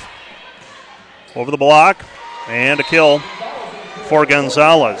 Briarcliff over the block, and a kill for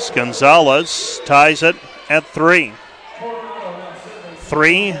Gonzalez. Gonzalez ties it at 3.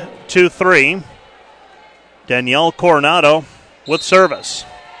 3-3. Danielle Coronado with service.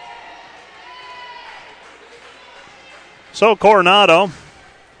 So Coronado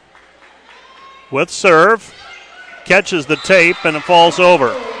with serve, catches the tape, and it falls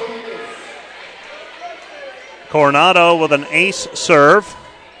over. Coronado with an ace serve.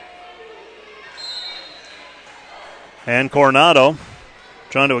 And Coronado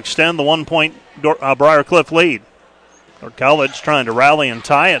trying to extend the 1 point Briar Cliff lead. Dordt College trying to rally and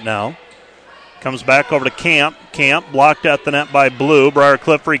tie it now. Comes back over to Camp. Camp blocked at the net by Blue. Briar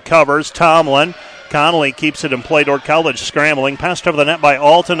Cliff recovers. Tomlin. Connolly keeps it in play. Dordt College scrambling. Passed over the net by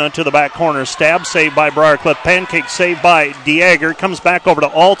Altena to the back corner. Stab saved by Briar Cliff. Pancake saved by Dieger. Comes back over to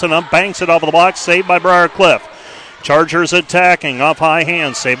Altena. Banks it off the block. Saved by Briar Cliff. Chargers attacking. Off high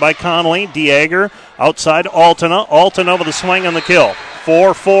hands. Saved by Connolly. Dieger outside Altena. Altena with a swing on the kill.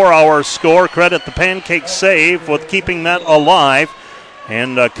 4-4 our score. Credit the Pancake save with keeping that alive.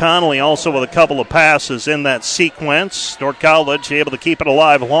 And Connolly also with a couple of passes in that sequence. Dordt College able to keep it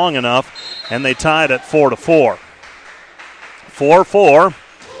alive long enough, and they tied at 4-4. 4-4.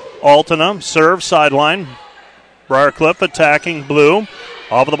 Altena serve sideline. Briar Cliff attacking Blue.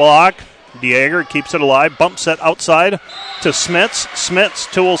 Off of the block. Dieger keeps it alive. Bump set outside to Smits. Smits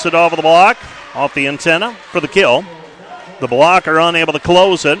tools it off of the block. Off the antenna for the kill. The blocker unable to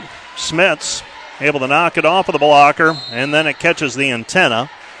close it. Smits able to knock it off of the blocker, and then it catches the antenna.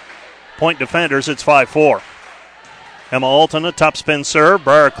 Point defenders, it's 5-4. Emma Altena, topspin serve.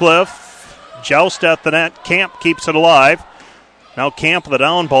 Briar Cliff, joust at the net. Camp keeps it alive. Now Camp with the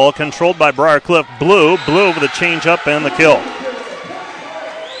down ball, controlled by Briar Cliff. Blue with a change-up and the kill.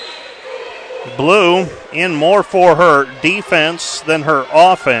 Blue in more for her defense than her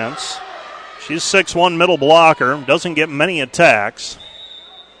offense. She's 6'1" middle blocker, doesn't get many attacks.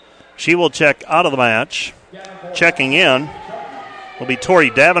 She will check out of the match. Checking in will be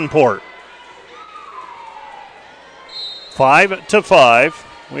Tori Davenport. 5-5.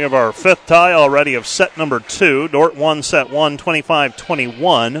 We have our fifth tie already of set number 2. Dordt won set 1,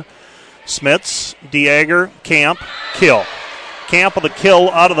 25-21. Smits, Dieger, Camp, kill. Camp with a kill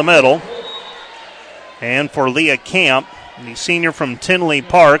out of the middle. And for Leah Camp, the senior from Tinley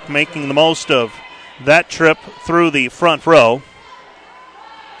Park, making the most of that trip through the front row.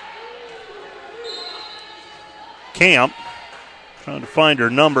 Camp, trying to find her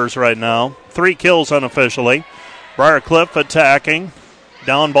numbers right now. 3 kills unofficially. Briar Cliff attacking.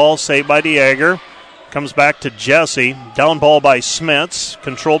 Down ball saved by Dieger. Comes back to Jesse. Down ball by Smits.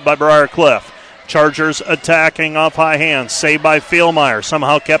 Controlled by Briar Cliff. Chargers attacking off high hands. Saved by Fielmeyer.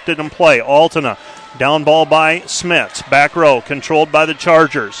 Somehow kept it in play. Altena. Down ball by Smits. Back row controlled by the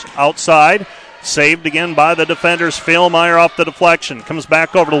Chargers. Outside. Saved again by the defenders. Fielmeyer off the deflection. Comes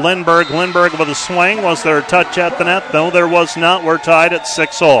back over to Lindberg. Lindberg with a swing. Was there a touch at the net? No, there was not. We're tied at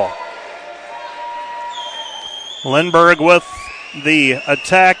 6-all. Lindberg with the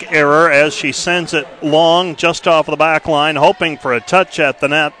attack error as she sends it long just off of the back line, hoping for a touch at the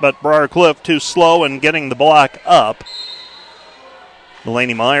net, but Briar Cliff too slow in getting the block up.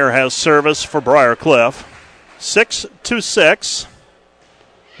 Delaney Meyer has service for Briar Cliff. 6-6.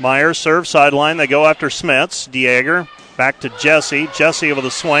 Meyer serve sideline. They go after Smits. Dieger back to Jesse. Jesse with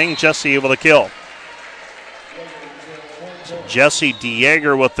a swing. Jesse with a kill. Jesse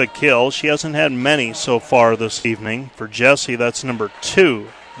Dieger with the kill. She hasn't had many so far this evening. For Jesse, that's number 2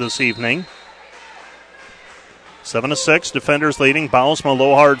 this evening. 7-6. Defenders leading. Bausma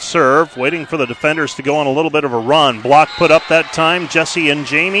low hard serve. Waiting for the defenders to go on a little bit of a run. Block put up that time. Jesse and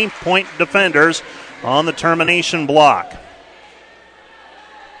Jamie, point defenders on the termination block.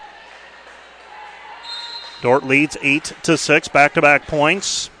 Dordt leads 8-6, back-to-back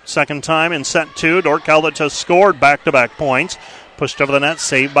points. Second time in set 2. Dordt College has scored back-to-back points. Pushed over the net,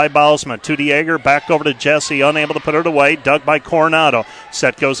 saved by Bausma. To Dieger, back over to Jesse, unable to put it away. Dug by Coronado.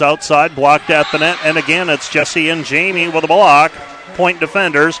 Set goes outside, blocked at the net, and again it's Jesse and Jamie with a block. Point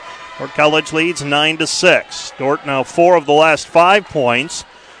defenders. Dordt College leads 9-6. Dordt now 4 of the last 5 points,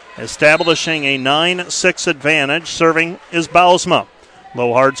 establishing a 9-6 advantage. Serving is Bausma.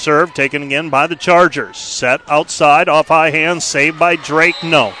 Low hard serve taken again by the Chargers. Set outside, off high hands, saved by Drake.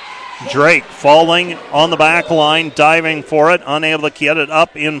 No. Drake falling on the back line, diving for it, unable to get it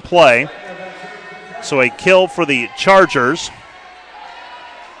up in play. So a kill for the Chargers.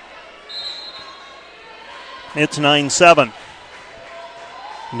 It's 9-7.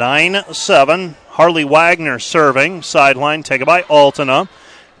 9-7. Harley Wagner serving. Sideline taken by Altena.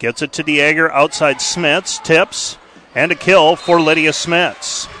 Gets it to Dieger outside Smits. Tips. And a kill for Lydia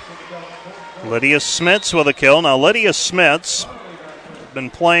Smits. Lydia Smits with a kill. Now, Lydia Smits been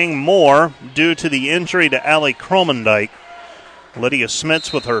playing more due to the injury to Allie Kromendijk. Lydia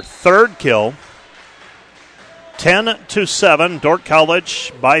Smits with her 3rd kill. 10-7. Dordt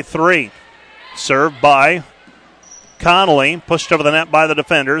College by 3. Served by Connolly. Pushed over the net by the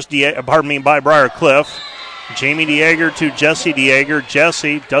defenders. By Briar Cliff. Jamie Dieger to Jesse Dieger.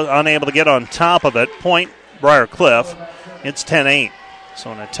 Jesse unable to get on top of it. Point Briar Cliff. It's 10-8.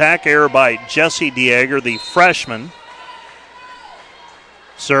 So an attack error by Jesse Dieger, the freshman.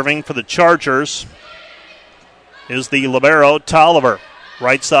 Serving for the Chargers is the libero, Tolliver.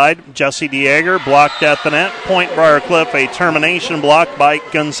 Right side, Jesse Dieger blocked at the net. Point Briar Cliff, a termination block by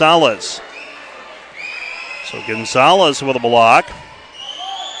Gonzalez. So Gonzalez with a block.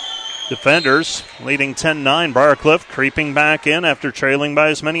 Defenders leading 10-9. Briar Cliff creeping back in after trailing by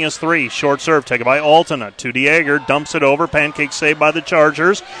as many as 3. Short serve taken by Altena to Dieger. Dumps it over. Pancake saved by the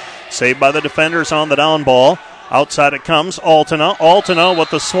Chargers. Saved by the defenders on the down ball. Outside it comes. Altena. Altena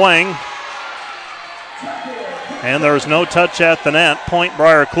with the swing. And there's no touch at the net. Point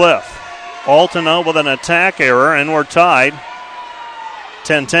Briar Cliff. Altena with an attack error, and we're tied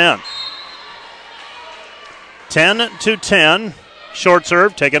 10-10. 10-10. Short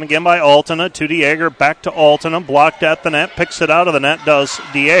serve taken again by Altena to Dieger. Back to Altena. Blocked at the net. Picks it out of the net. Does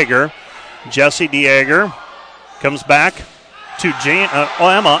Dieger. Jesse Dieger comes back to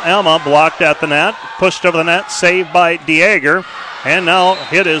Emma. Emma blocked at the net. Pushed over the net. Saved by Dieger. And now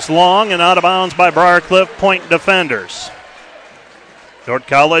hit is long and out of bounds by Briar Cliff Point defenders. Dordt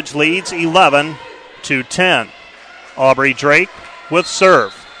College leads 11-10. Aubrey Drake with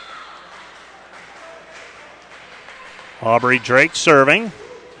serve. Aubrey Drake serving.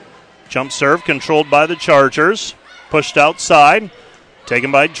 Jump serve controlled by the Chargers. Pushed outside.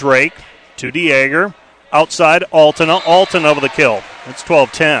 Taken by Drake to Dieger. Outside Altena. Altena with the kill. It's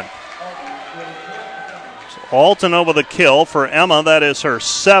 12-10. So Altena with a kill for Emma. That is her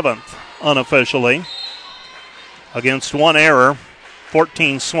 7th unofficially. Against 1 error.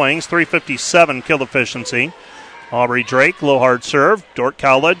 14 swings. 357 kill efficiency. Aubrey Drake, low hard serve. Dordt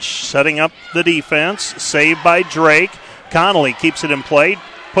College setting up the defense. Saved by Drake. Connolly keeps it in play.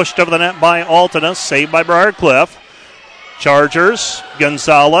 Pushed over the net by Altena. Saved by Briar Cliff. Chargers.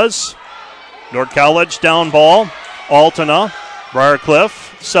 Gonzalez. Dordt College down ball. Altena. Briar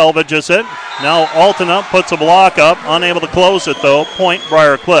Cliff salvages it. Now Altena puts a block up. Unable to close it though. Point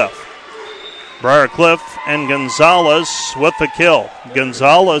Briar Cliff. Briar Cliff and Gonzalez with the kill.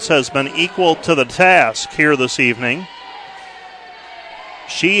 Gonzalez has been equal to the task here this evening.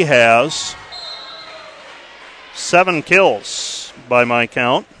 She has 7 kills by my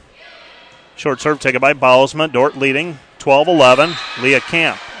count. Short serve taken by Bausma. Dordt leading 12-11. Leah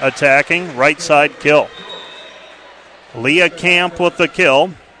Camp attacking. Right side kill. Leah Camp with the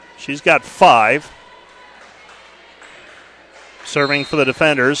kill. She's got 5. Serving for the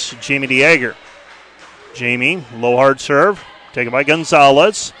defenders, Jamie Dieger. Jamie, low hard serve. Taken by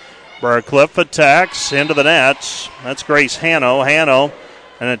Gonzalez. Briar Cliff attacks into the net. That's Grace Hanno. Hanno,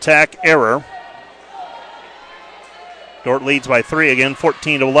 an attack error. Dordt leads by 3 again,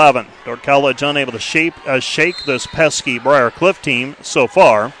 14-11. Dordt College unable to shake this pesky Briar Cliff team so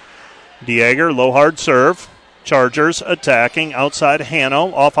far. Dieger, low hard serve. Chargers attacking outside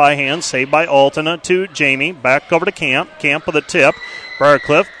Hanno. Off high hand, saved by Altena to Jamie. Back over to Camp. Camp with a tip. Briar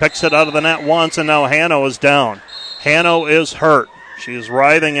Cliff picks it out of the net once, and now Hanno is down. Hanno is hurt. She is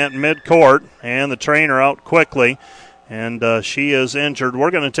writhing at midcourt, and the trainer out quickly. And she is injured.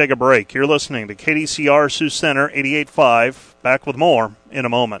 We're going to take a break. You're listening to KDCR Sioux Center 88.5. Back with more in a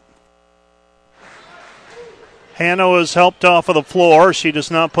moment. Hanno is helped off of the floor. She does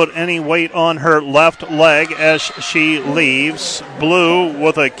not put any weight on her left leg as she leaves. Blue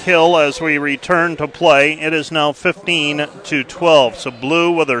with a kill as we return to play. It is now 15-12. So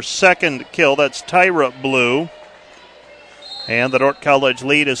Blue with her second kill. That's Tyra Blue. And the Dordt College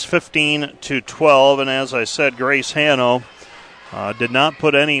lead is 15-12. And as I said, Grace Hanno did not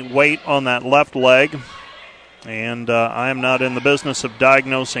put any weight on that left leg. And I am not in the business of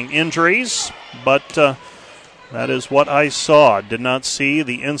diagnosing injuries, but that is what I saw. Did not see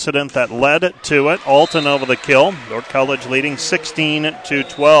the incident that led to it. Alton over the kill. Dordt College leading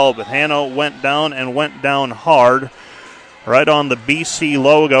 16-12. But Hanno went down and went down hard. Right on the BC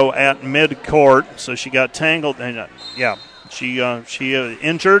logo at midcourt. So she got tangled. And she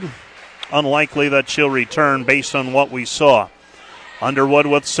injured. Unlikely that she'll return based on what we saw. Underwood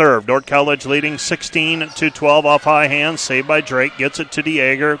with serve. Dordt College leading 16-12 off high hand. Saved by Drake. Gets it to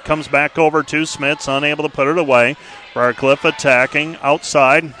Dieger. Comes back over to Smits. Unable to put it away. Briar Cliff attacking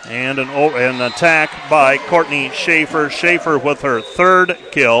outside. And an attack by Courtney Schaefer. Schaefer with her third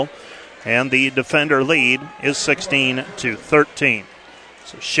kill. And the defender lead is 16-13.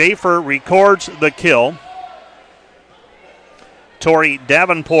 So Schaefer records the kill. Tori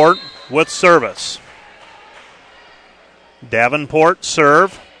Davenport with service. Davenport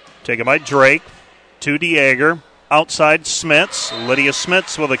serve, taken by Drake, to Dieger, outside Smits, Lydia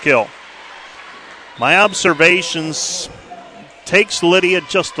Smits with a kill. My observations takes Lydia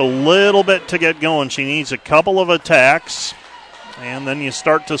just a little bit to get going. She needs a couple of attacks, and then you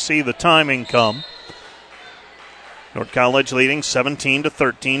start to see the timing come. North College leading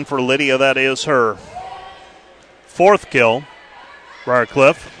 17-13 for Lydia. That is her fourth kill.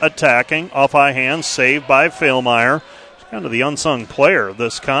 Briarcliff attacking, off high hand, saved by Failmeyer. She's kind of the unsung player of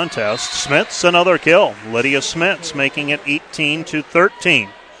this contest. Smits, another kill. Lydia Smits making it 18-13.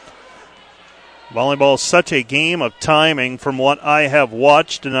 Volleyball is such a game of timing from what I have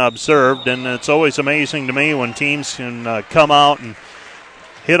watched and observed, and it's always amazing to me when teams can come out and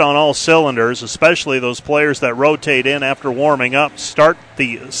hit on all cylinders, especially those players that rotate in after warming up, start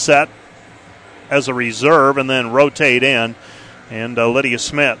the set as a reserve, and then rotate in. And Lydia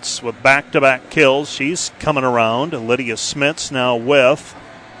Smits with back-to-back kills. She's coming around. Lydia Smits now with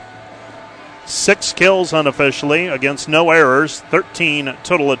 6 kills unofficially against no errors, 13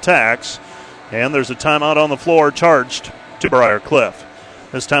 total attacks. And there's a timeout on the floor charged to Briarcliff.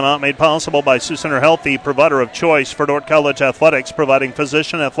 This timeout made possible by Sioux Center Health, the provider of choice for Dordt College athletics, providing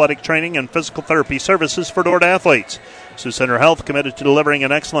physician, athletic training, and physical therapy services for Dordt athletes. Sioux Center Health committed to delivering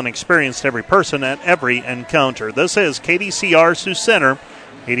an excellent experience to every person at every encounter. This is KDCR Sioux Center,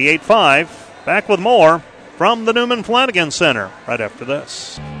 88.5. Back with more from the Newman Flanagan Center right after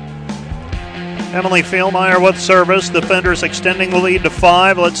this. Emily Failmeyer with service. Defenders extending the lead to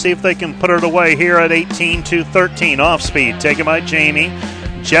 5. Let's see if they can put it away here at 18-13. Off speed taken by Jamie.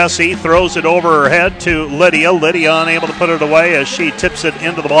 Jessie throws it over her head to Lydia. Lydia unable to put it away as she tips it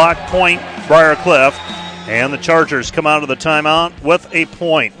into the block. Point, Briarcliff. And the Chargers come out of the timeout with a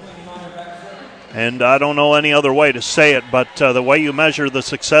point. And I don't know any other way to say it, but the way you measure the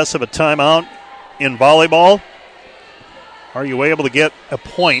success of a timeout in volleyball, are you able to get a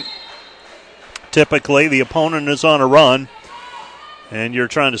point? Typically, the opponent is on a run, and you're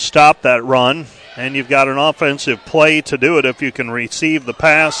trying to stop that run, and you've got an offensive play to do it if you can receive the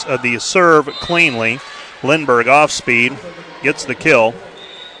pass, the serve cleanly. Lindbergh off speed gets the kill.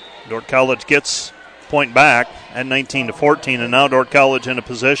 Dordt College gets point back at 19-14, and now Dordt College in a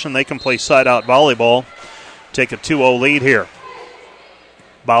position they can play side-out volleyball, take a 2-0 lead here.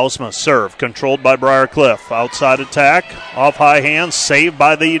 Bausma serve, controlled by Briarcliff. Outside attack, off high hand, saved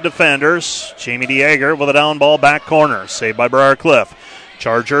by the defenders. Jamie DeAger with a down ball back corner, saved by Briarcliff.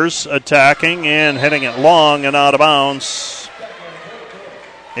 Chargers attacking and hitting it long and out of bounds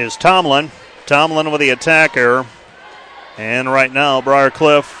is Tomlin. Tomlin with the attack error. And right now,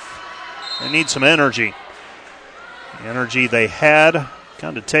 Briarcliff, they need some energy. The energy they had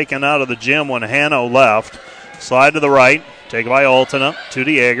kind of taken out of the gym when Hanno left. Slide to the right, taken by Altena to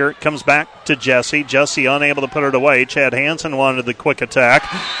DeAger. It comes back to Jessie. Jessie unable to put it away. Chad Hansen wanted the quick attack.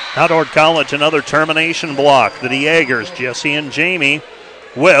 Now Dordt College, another termination block. The DeAgers, Jessie and Jamie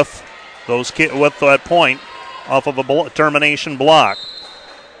with that point off of a termination block.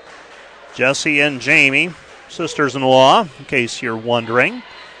 Jessie and Jamie, sisters-in-law, in case you're wondering.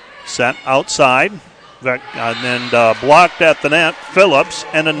 Set outside. And then blocked at the net, Phillips,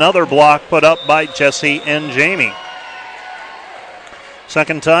 and another block put up by Jessie and Jamie.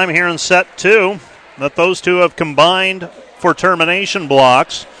 Second time here in set 2 that those two have combined for termination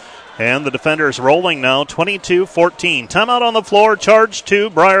blocks. And the defenders rolling now, 22-14. Timeout on the floor, charge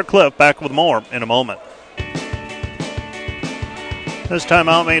to Briarcliff. Back with more in a moment. This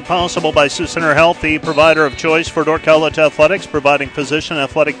timeout made possible by Sioux Center Health, the provider of choice for Dordt College athletics, providing physician,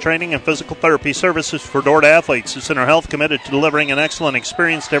 athletic training, and physical therapy services for Dordt athletes. Sioux Center Health committed to delivering an excellent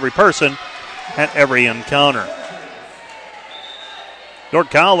experience to every person at every encounter. Dordt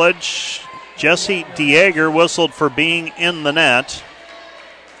College, Jessie DeAger whistled for being in the net.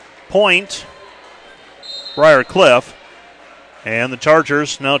 Point, Briarcliff, and the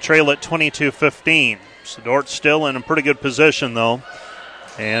Chargers now trail at 22-15. So Dort's still in a pretty good position, though.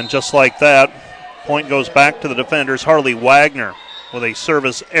 And just like that, point goes back to the defenders. Harley Wagner with a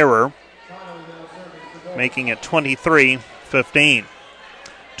service error, making it 23-15.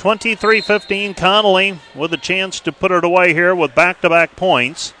 23-15, Connolly with a chance to put it away here with back-to-back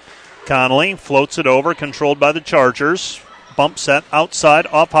points. Connolly floats it over, controlled by the Chargers. Bump set outside,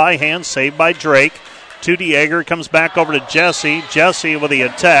 off high hand, saved by Drake. To DeAger, comes back over to Jessie. Jessie with the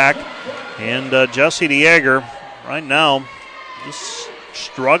attack. And Jessie DeAger right now just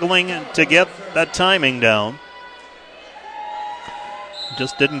struggling to get that timing down.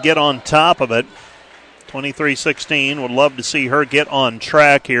 Just didn't get on top of it. 23-16. Would love to see her get on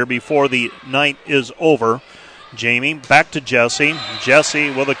track here before the night is over. Jamie back to Jessie. Jessie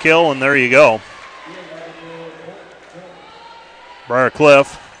with a kill, and there you go.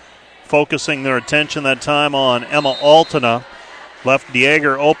 Briarcliff focusing their attention that time on Emma Altena. Left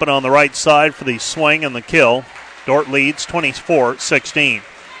DeAger open on the right side for the swing and the kill. Dort leads 24-16.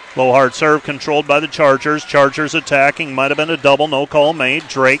 Low hard serve controlled by the Chargers. Chargers attacking. Might have been a double. No call made.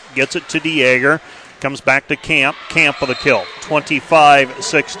 Drake gets it to DeJager. Comes back to Camp. Camp with a kill.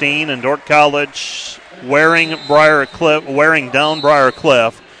 25-16. And Dordt College wearing down Briar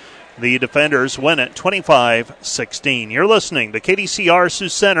Cliff. The defenders win it 25-16. You're listening to KDCR Sioux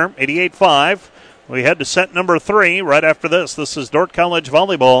Center 88.5. We head to set number 3 right after this. This is Dordt College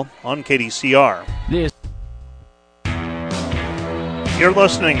Volleyball on KDCR. You're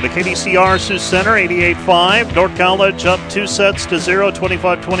listening to KDCR Sioux Center 88.5. Dordt College up 2 sets to 0,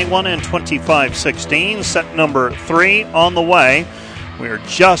 25-21 and 25-16. Set number 3 on the way. We are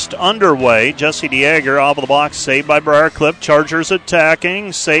just underway. Jesse DeJager off of the box, saved by Briar Cliff. Chargers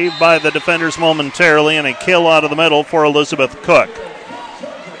attacking, saved by the defenders momentarily, and a kill out of the middle for Elizabeth Cook.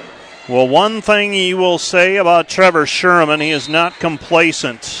 Well, one thing you will say about Trevor Sherman, he is not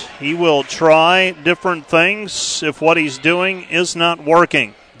complacent. He will try different things if what he's doing is not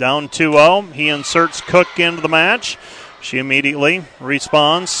working. Down 2-0, he inserts Cook into the match. She immediately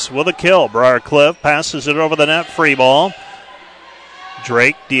responds with a kill. Briar Cliff passes it over the net, free ball.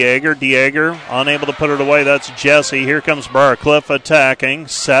 Drake, DeJager unable to put it away. That's Jesse. Here comes Briar Cliff attacking.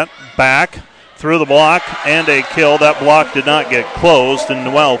 Set, back, through the block, and a kill. That block did not get closed, and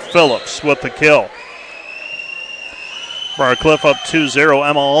Noelle Phillips with the kill. Briar Cliff up 2-0.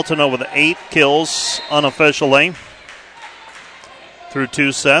 Emma Altena with 8 kills unofficially. Through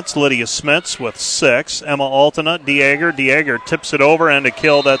 2 sets, Lydia Smits with 6. Emma Altena, DeJager tips it over, and a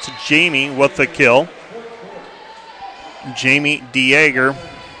kill. That's Jamie with the kill. Jamie DeJager.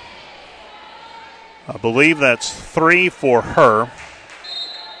 I believe that's 3 for her.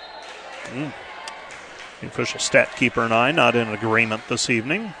 The official stat keeper and I not in agreement this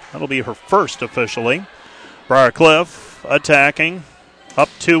evening. That'll be her first officially. Briar Cliff attacking. Up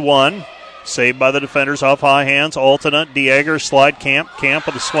 2-1. Saved by the defenders off high hands. Altena, DeJager, slide Camp. Camp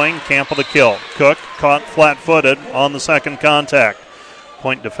with a swing. Camp with a kill. Cook caught flat-footed on the second contact.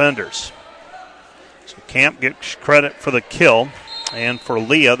 Point defenders. So Camp gets credit for the kill. And for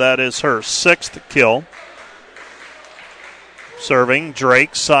Leah, that is her 6th kill. Serving,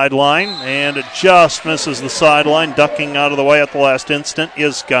 Drake, sideline, and it just misses the sideline. Ducking out of the way at the last instant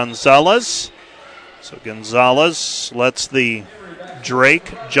is Gonzalez. So Gonzalez lets the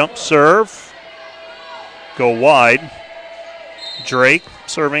Drake jump serve go wide. Drake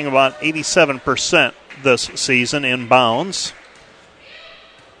serving about 87% this season in bounds.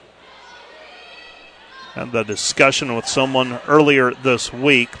 Had the discussion with someone earlier this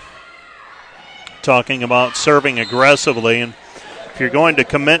week talking about serving aggressively, and if you're going to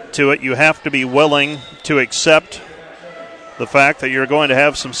commit to it, you have to be willing to accept the fact that you're going to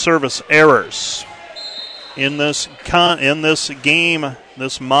have some service errors. In this game,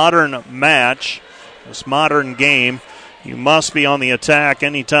 this modern match, this modern game, you must be on the attack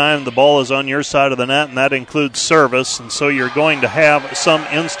anytime the ball is on your side of the net, and that includes service. And so you're going to have some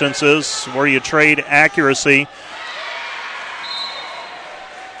instances where you trade accuracy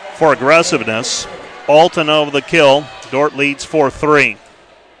for aggressiveness. Altena with the kill. Dordt leads 4-3.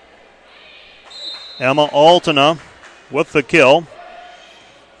 Emma Altena with the kill.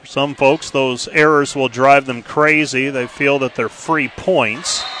 For some folks, those errors will drive them crazy. They feel that they're free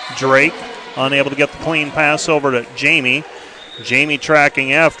points. Drake unable to get the clean pass over to Jamie. Jamie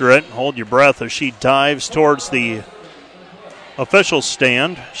tracking after it. Hold your breath as she dives towards the official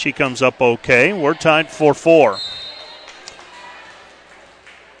stand. She comes up okay. We're tied 4-4.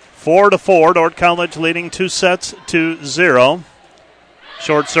 4-4. Dordt College leading 2 sets to 0.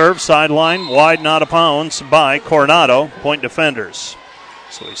 Short serve, sideline, wide, not a bounds by Coronado. Point defenders.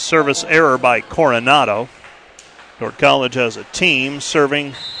 So a service error by Coronado. Dordt College has a team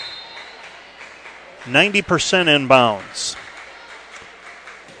serving 90% inbounds.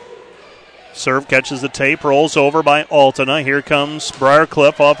 Serve catches the tape, rolls over by Altena. Here comes Briar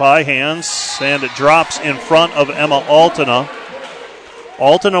Cliff off high hands, and it drops in front of Emma Altena.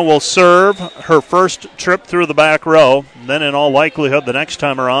 Altena will serve her first trip through the back row. Then in all likelihood, the next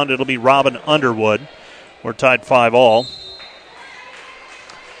time around, it'll be Robin Underwood. We're tied 5-all.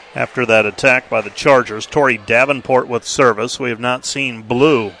 After that attack by the Chargers, Tori Davenport with service. We have not seen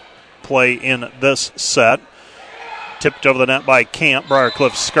Blue play in this set. Tipped over the net by Camp. Briar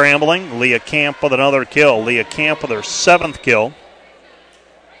Cliff scrambling. Leah Camp with another kill. Leah Camp with her 7th kill.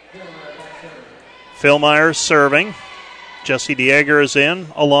 Philmeyer serving. Jesse DeJager is in,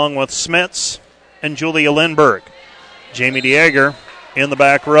 along with Smits and Julia Lindberg. Jamie DeJager in the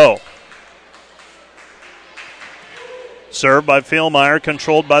back row. Served by Philmeyer,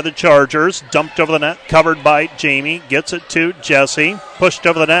 controlled by the Chargers. Dumped over the net, covered by Jamie. Gets it to Jesse. Pushed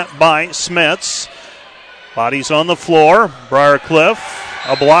over the net by Smits. Bodies on the floor. Briarcliff.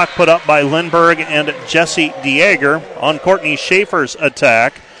 A block put up by Lindbergh and Jesse Dieger on Courtney Schaefer's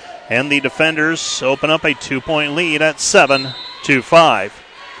attack. And the defenders open up a 2-point lead at 7-5.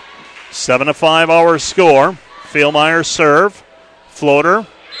 7-5 our score. Fehlmeyer serve. Floater.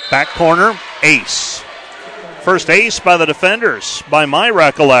 Back corner. Ace. First ace by the defenders, by my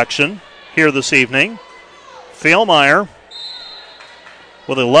recollection, here this evening. Fehlmeyer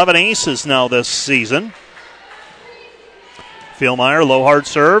with 11 aces now this season. Fehlmeyer, low hard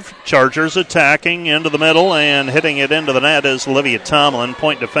serve. Chargers attacking into the middle and hitting it into the net is Olivia Tomlin.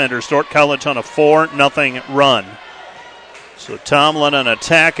 Point defenders. Dordt College on a 4-0 run. So Tomlin an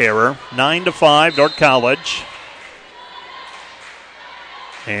attack error. 9-5 Dordt College.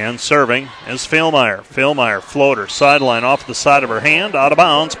 And serving is Fehlmeyer. Fehlmeyer, floater, sideline off the side of her hand, out of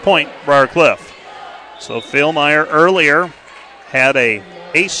bounds, point Briarcliff. So Fehlmeyer earlier had a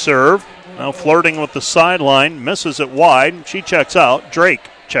ace serve, now flirting with the sideline, misses it wide. She checks out. Drake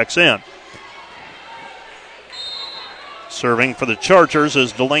checks in. Serving for the Chargers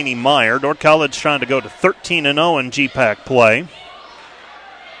is Delaney Meyer. Dordt College trying to go to 13-0 in GPAC play.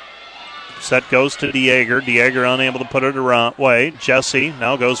 Set goes to Dieger. Dieger unable to put it away. Jesse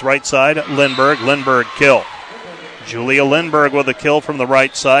now goes right side. Lindbergh. Lindbergh kill. Julia Lindbergh with a kill from the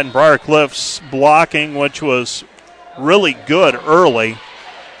right side. And Briarcliff's blocking, which was really good early,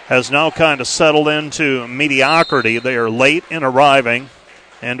 has now kind of settled into mediocrity. They are late in arriving.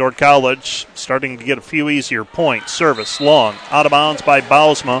 And Dordt College starting to get a few easier points. Service long. Out of bounds by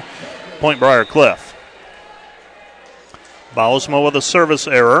Bausma. Point Briarcliff. Bausma with a service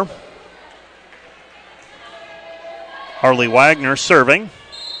error. Harley Wagner serving.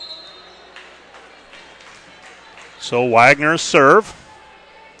 So Wagner's serve.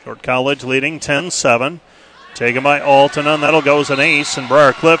 Dordt College leading 10-7. Taken by Alton, and that'll go as an ace, and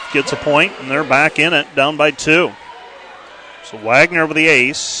Briarcliff gets a point, and they're back in it, down by 2. So Wagner with the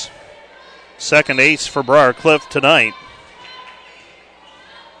ace. Second ace for Briarcliff tonight.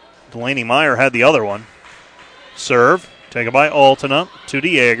 Delaney Meyer had the other one. Serve. Taken by Altona to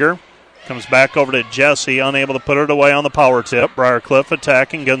Dieger. Comes back over to Jesse, unable to put it away on the power tip. Briarcliff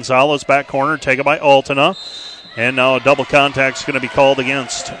attacking. Gonzalez back corner, taken by Altona. And now a double contact is going to be called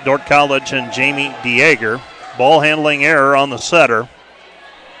against Dordt College and Jamie Dieger. Ball handling error on the setter.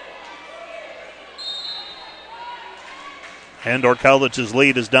 And Dordt College's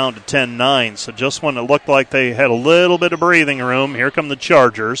lead is down to 10-9. So just when it looked like they had a little bit of breathing room, here come the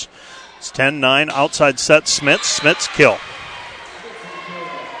Chargers. It's 10-9. Outside set, Smits. Smits kill.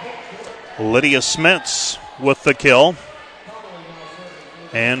 Lydia Smits with the kill.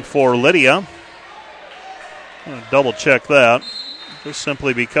 And for Lydia, I'm going to double check that, just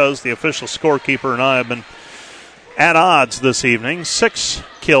simply because the official scorekeeper and I have been at odds this evening. 6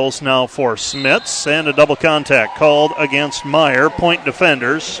 kills now for Smits, and a double contact called against Meyer. Point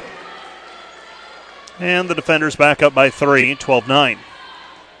defenders. And the defenders back up by 3, 12-9.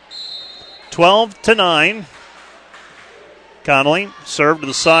 12-9. Connolly served to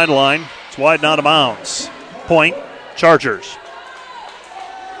the sideline. It's wide and out of bounds. Point, Chargers.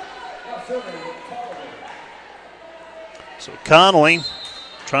 So Connolly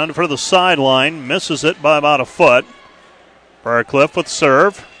trying for the sideline, misses it by about a foot. Briarcliff with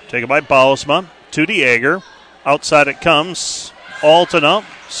serve, taken by Bausma to Dieger. Outside it comes. Altona,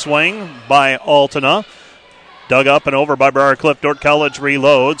 swing by Altona. Dug up and over by Briarcliff. Dordt College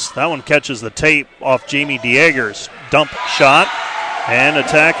reloads. That one catches the tape off Jamie Dieger's dump shot. And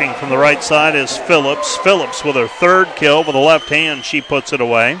attacking from the right side is Phillips. Phillips with her third kill with the left hand. She puts it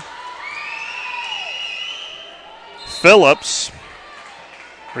away. Phillips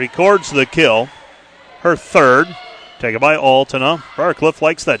records the kill. Her third. Taken by Altona. Briarcliff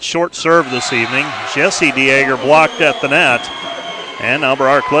likes that short serve this evening. Jesse Dieger blocked at the net. And now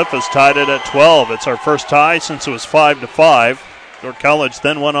Briarcliff has tied it at 12. It's our first tie since it was 5-5. Dordt College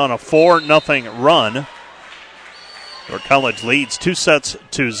then went on a 4-0 run. Dordt College leads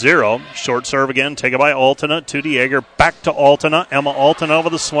 2-0. Short serve again, taken by Altona to Dieger. Back to Altona. Emma Altona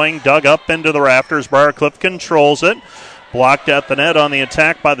with a swing, dug up into the rafters. Briarcliff controls it. Blocked at the net on the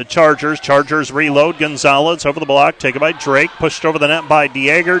attack by the Chargers. Chargers reload. Gonzalez over the block, taken by Drake. Pushed over the net by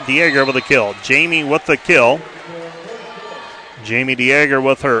Dieger. Dieger with the kill. Jamie with the kill. Jamie Dieger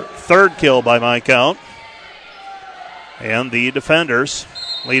with her third kill by my count. And the defenders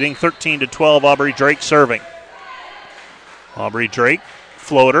leading 13-12. Aubrey Drake serving. Aubrey Drake,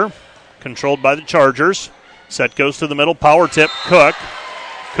 floater, controlled by the Chargers. Set goes to the middle, power tip, Cook.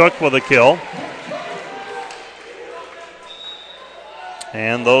 Cook with a kill.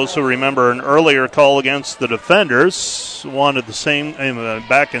 And those who remember an earlier call against the defenders wanted the same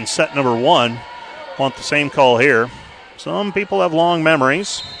back in set number 1. want the same call here. Some people have long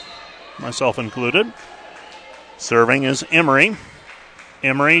memories, myself included. Serving is Emery.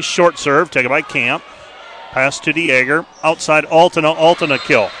 Emery, short serve, taken by Camp. Pass to DeYager. Outside Altena. Altena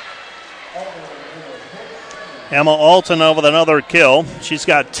kill. Emma Altena with another kill. She's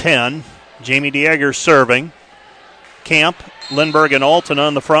got 10. Jamie DeYager serving. Camp, Lindbergh, and Altena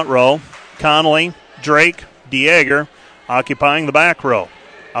in the front row. Connolly, Drake, DeYager occupying the back row.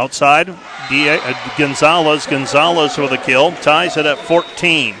 Outside, Gonzalez. Gonzalez with a kill. Ties it at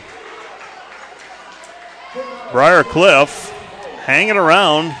 14. Briar Cliff hanging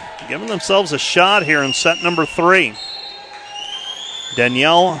around, giving themselves a shot here in set number 3.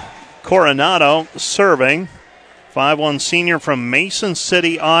 Danielle Coronado serving. 5'1" senior from Mason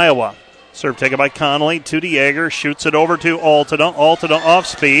City, Iowa. Serve taken by Connolly to DeYager. Shoots it over to Altena. Altena off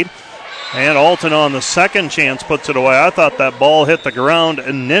speed. And Altena on the second chance puts it away. I thought that ball hit the ground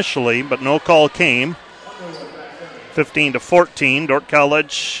initially, but no call came. 15-14. Dordt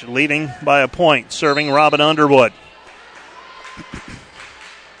College leading by a point. Serving Robin Underwood.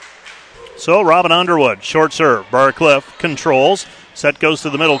 So Robin Underwood, short serve. Briar Cliff controls. Set goes to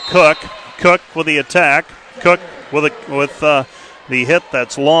the middle. Cook. Cook with the attack. Cook with the hit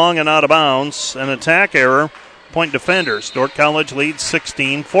that's long and out of bounds. An attack error. Point defenders. Dordt College leads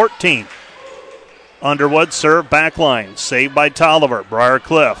 16-14. Underwood serve back line. Saved by Tolliver. Briar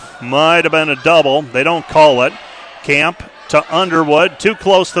Cliff. Might have been a double. They don't call it. Camp to Underwood. Too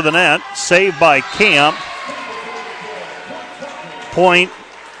close to the net. Saved by Camp. Point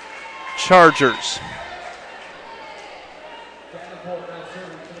Chargers.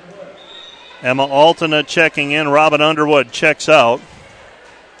 Emma Altena checking in. Robin Underwood checks out.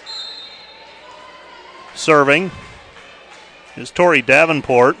 Serving is Tori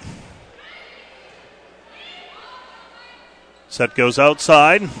Davenport. Set goes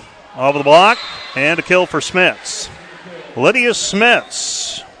outside. Over the block. And a kill for Smits. Lydia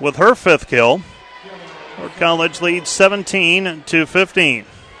Smits with her 5th kill. Dordt College leads 17-15.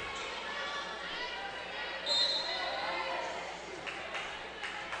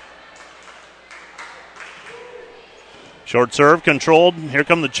 Short serve controlled. Here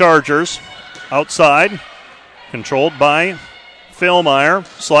come the Chargers. Outside. Controlled by Philmeyer.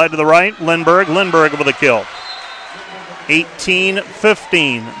 Slide to the right. Lindbergh. Lindbergh with a kill.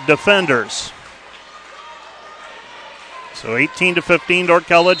 18-15 defenders. So 18-15 Dordt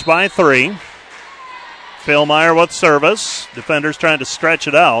College by 3. Philmeyer with service. Defenders trying to stretch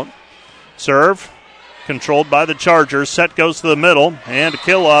it out. Serve controlled by the Chargers. Set goes to the middle. And a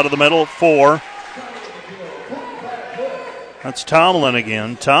kill out of the middle for... That's Tomlin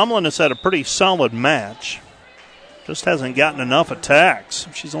again. Tomlin has had a pretty solid match. Just hasn't gotten enough attacks.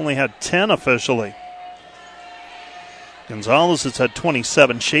 She's only had 10 officially. Gonzalez has had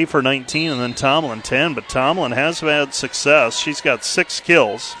 27, Schaefer 19, and then Tomlin 10. But Tomlin has had success. She's got 6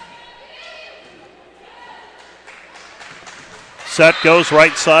 kills. Set goes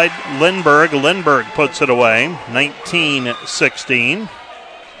right side. Lindbergh. Lindbergh puts it away. 19-16.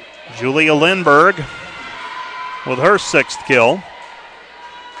 Julia Lindbergh with her 6th kill.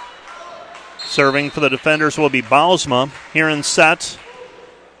 Serving for the defenders will be Bausma here in set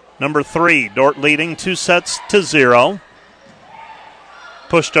number 3. Dordt leading 2-0.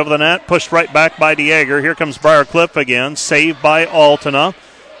 Pushed over the net, pushed right back by DeYager. Here comes Briar Cliff again. Saved by Altena.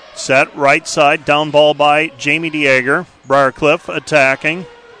 Set right side, down ball by Jamie DeYager. Briar Cliff attacking.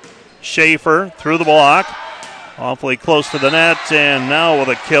 Schaefer through the block. Awfully close to the net, and now with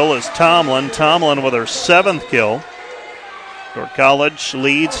a kill is Tomlin. Tomlin with her 7th kill. Dordt College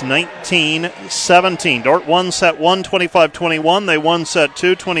leads 19-17. Dordt won set 1, 25-21. They won set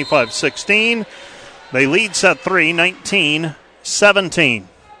 2, 25-16. They lead set 3, 19-17.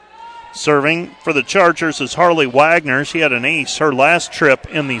 Serving for the Chargers is Harley Wagner. She had an ace her last trip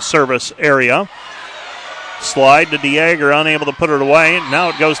in the service area. Slide to DeYager, unable to put it away. Now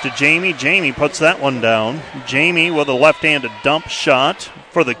it goes to Jamie. Jamie puts that one down. Jamie with a left-handed dump shot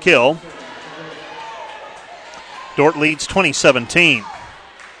for the kill. Dordt leads 2017.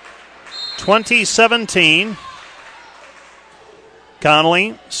 2017.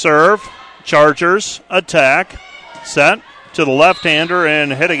 Connolly, serve. Chargers, attack. Set to the left-hander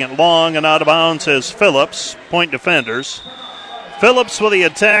and hitting it long and out of bounds is Phillips. Point defenders. Phillips with the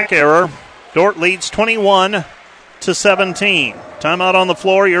attack error. Dordt leads 21-17. Timeout on the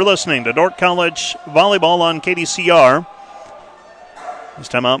floor. You're listening to Dordt College Volleyball on KDCR. This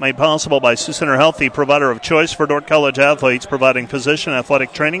timeout made possible by Sioux Center Health, the provider of choice for Dordt College athletes, providing physician,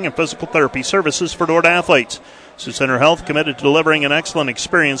 athletic training, and physical therapy services for Dordt athletes. Sioux Center Health committed to delivering an excellent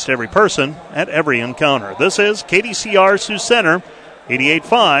experience to every person at every encounter. This is KDCR Sioux Center,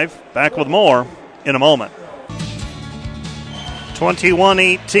 88.5. Back with more in a moment.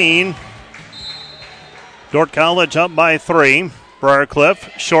 21-18. Dordt College up by 3.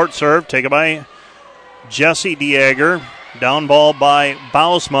 Briarcliff, short serve, taken by Jesse Dieger. Down ball by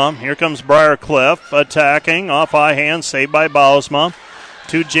Bausma. Here comes Briarcliff attacking. Off high hand, saved by Bausma.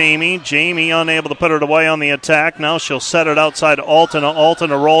 To Jamie. Jamie unable to put it away on the attack. Now she'll set it outside Altena.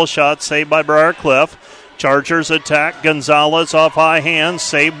 Altena roll shot, saved by Briarcliff. Chargers attack. Gonzalez off high hand,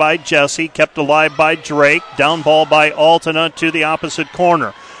 saved by Jesse. Kept alive by Drake. Down ball by Altena to the opposite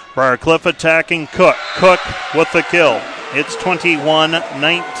corner. Briarcliff attacking Cook. Cook with the kill. It's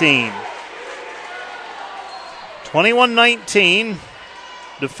 21-19. 21-19.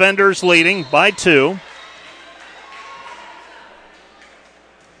 Defenders leading by 2.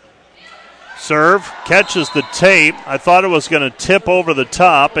 Serve, catches the tape. I thought it was going to tip over the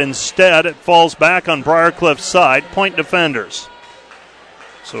top. Instead, it falls back on Briarcliff's side. Point defenders.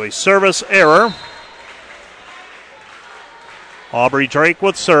 So a service error. Aubrey Drake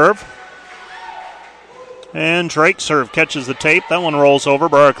with serve. And Drake serve catches the tape. That one rolls over.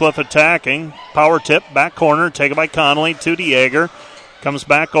 Briarcliff attacking. Power tip, back corner, taken by Connolly to Dieger. Comes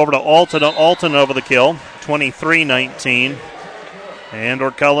back over to Altena. Altena over the kill. 23-19. And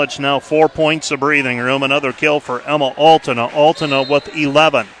Dordt College now 4 points of breathing room. Another kill for Emma Altena. Altena with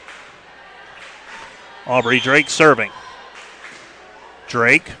 11. Aubrey Drake serving.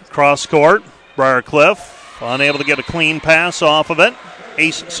 Drake, cross court. Briarcliff unable to get a clean pass off of it.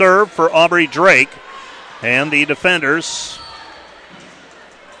 Ace serve for Aubrey Drake. And the defenders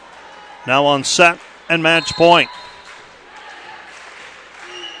now on set and match point.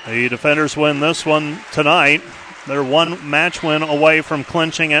 The defenders win this one tonight. They're one match win away from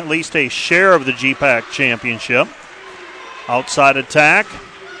clinching at least a share of the GPAC championship. Outside attack.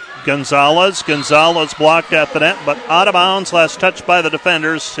 Gonzalez. Gonzalez blocked at the net, but out of bounds. Last touch by the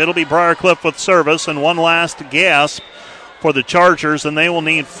defenders. It'll be Briarcliff with service, and one last gasp for the Chargers, and they will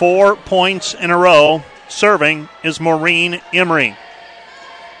need 4 points in a row. Serving is Maureen Emery.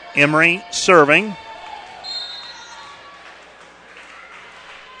 Emery serving.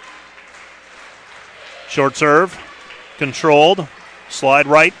 Short serve, controlled, slide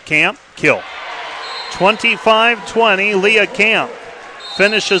right, Camp, kill. 25-20, Leah Camp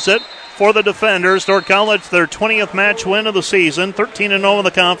finishes it for the defenders. Dordt College, their 20th match win of the season, 13-0 in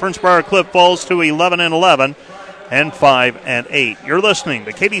the conference. Briarcliff falls to 11-11 and 5-8. You're listening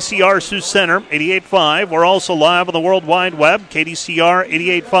to KDCR Sioux Center 88.5. We're also live on the World Wide Web,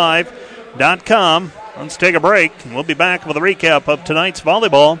 KDCR885.com. Let's take a break, and we'll be back with a recap of tonight's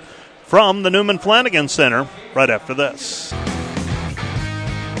volleyball from the Newman Flanagan Center right after this.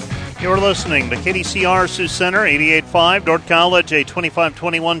 You're listening to KDCR Sioux Center 88.5. Dordt College, a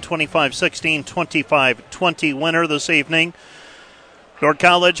 25-21, 25-16, 25-20 winner this evening. Dordt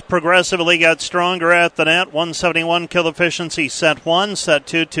College progressively got stronger at the net. 171 kill efficiency set 1, set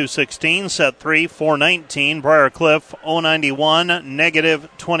 2, 216, set 3, 419. Briarcliff 091, negative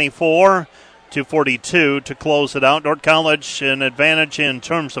 24. 242 to close it out. Dordt College an advantage in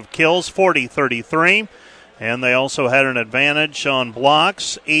terms of kills, 40-33. And they also had an advantage on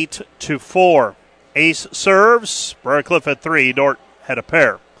blocks, 8-4. Ace serves, Briarcliff at 3. Dordt had a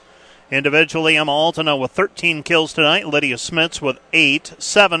pair. Individually, Emma Altena with 13 kills tonight. Lydia Smits with 8.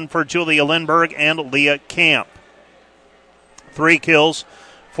 7 for Julia Lindberg and Leah Camp. 3 kills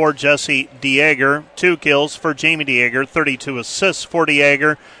for Jesse Dieger. 2 kills for Jamie Dieger. 32 assists for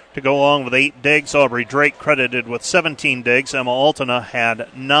Dieger. To go along with 8 digs, Aubrey Drake credited with 17 digs. Emma Altena had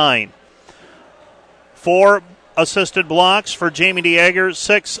 9. 4 assisted blocks for Jamie Dieger,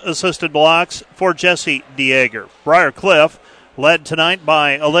 6 assisted blocks for Jesse Dieger. Briarcliff led tonight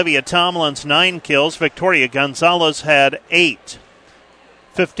by Olivia Tomlin's 9 kills. Victoria Gonzalez had 8.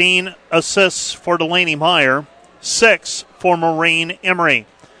 15 assists for Delaney Meyer, 6 for Maureen Emery.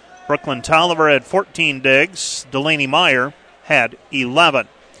 Brooklyn Tolliver had 14 digs. Delaney Meyer had 11.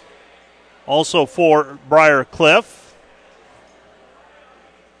 Also for Briarcliff,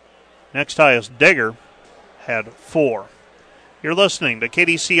 next highest digger had 4. You're listening to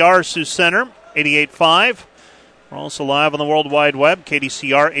KDCR Sioux Center 88.5. We're also live on the World Wide Web,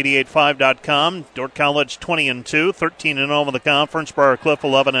 KDCR885.com. Dordt College 20-2, 13-0 in the conference. Briarcliff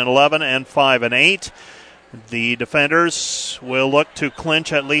 11-11 and 5-8. The defenders will look to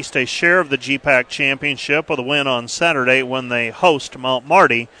clinch at least a share of the GPAC championship with a win on Saturday when they host Mount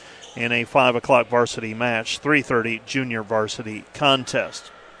Marty in a 5 o'clock varsity match, 3:30 junior varsity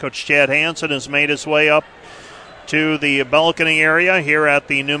contest. Coach Chad Hansen has made his way up to the balcony area here at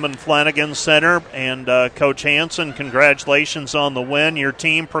the Newman Flanagan Center. And Coach Hansen, congratulations on the win. Your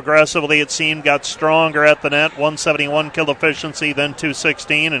team progressively, it seemed, got stronger at the net. 171 kill efficiency, then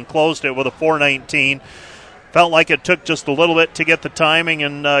 216, and closed it with a 419. Felt like it took just a little bit to get the timing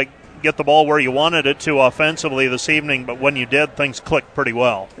and get the ball where you wanted it to offensively this evening, but when you did, things clicked pretty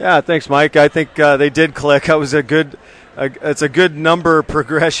well. Yeah, thanks, Mike. I think they did click. That was it's a good number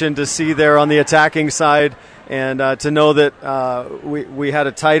progression to see there on the attacking side. And to know that we had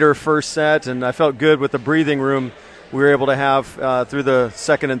a tighter first set, and I felt good with the breathing room we were able to have through the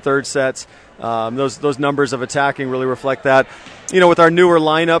second and third sets. Those numbers of attacking really reflect that. With our newer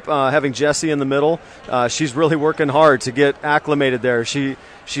lineup, having Jessie in the middle, she's really working hard to get acclimated there. She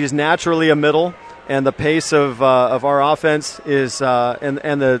is naturally a middle, and the pace of our offense is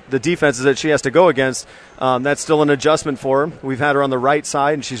and the defenses that she has to go against, that's still an adjustment for her. We've had her on the right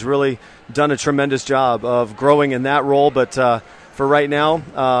side, and she's really done a tremendous job of growing in that role. But for right now,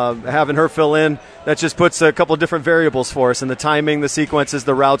 having her fill in, that just puts a couple of different variables for us, and the timing, the sequences,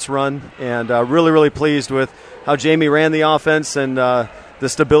 the routes run, and really, really pleased with how Jamie ran the offense and the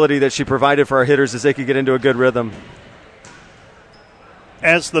stability that she provided for our hitters as they could get into a good rhythm.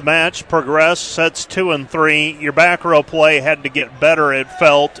 As the match progressed, sets 2 and 3, your back row play had to get better, it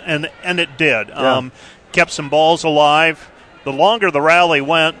felt, and it did. Yeah. Kept some balls alive. The longer the rally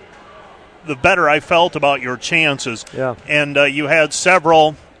went, the better I felt about your chances. Yeah. And you had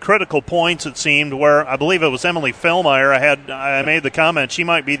several critical points, it seemed, where I believe it was Emily Fillmeyer. I made the comment she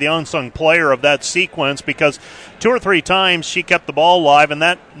might be the unsung player of that sequence because 2 or 3 times she kept the ball alive, and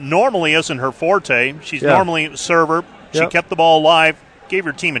that normally isn't her forte. She's normally a server. She kept the ball alive, gave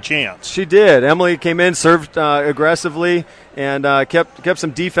her team a chance. She did. Emily came in, served aggressively, and kept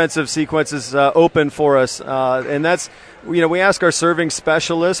some defensive sequences open for us. And that's, we ask our serving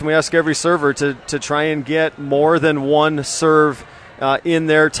specialists, and we ask every server to try and get more than one serve in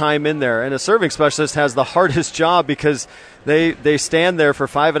their time in there. And a serving specialist has the hardest job because they stand there for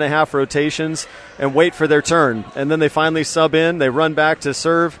 5.5 rotations and wait for their turn. And then they finally sub in, they run back to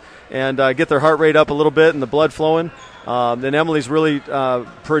serve and get their heart rate up a little bit and the blood flowing. And Emily's really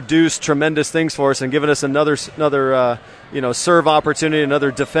produced tremendous things for us and given us another serve opportunity,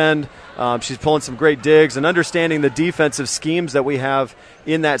 another defend. She's pulling some great digs and understanding the defensive schemes that we have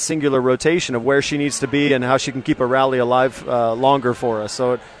in that singular rotation of where she needs to be and how she can keep a rally alive longer for us.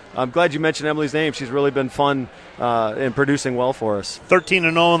 So I'm glad you mentioned Emily's name. She's really been fun in producing well for us.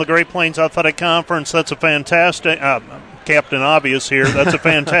 13-0 in the Great Plains Athletic Conference. That's a fantastic Captain Obvious here. That's a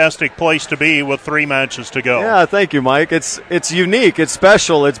fantastic place to be with 3 matches to go. Yeah, thank you, Mike. It's unique. It's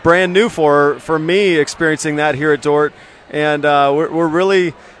special. It's brand new for me experiencing that here at Dordt. And we're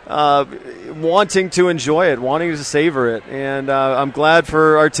really wanting to enjoy it, wanting to savor it. And I'm glad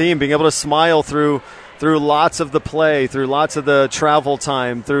for our team being able to smile through lots of the play, through lots of the travel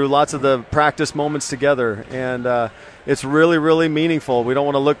time, through lots of the practice moments together. And it's really, really meaningful. We don't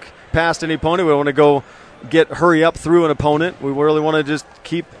want to look past any opponent. We don't want to go hurry up through an opponent. We really want to just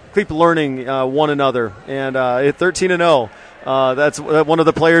keep keep learning one another. And at 13-0, that's one of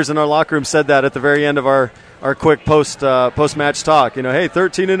the players in our locker room said that at the very end of our quick post-match talk. You know, hey,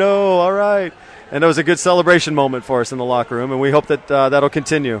 13-0, all right. And it was a good celebration moment for us in the locker room, and we hope that that'll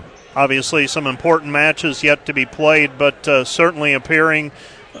continue. Obviously, some important matches yet to be played, but certainly appearing.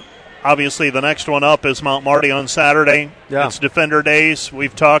 Obviously, the next one up is Mount Marty on Saturday. Yeah. It's Defender Days.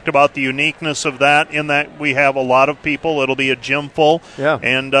 We've talked about the uniqueness of that in that we have a lot of people. It'll be a gym full. Yeah.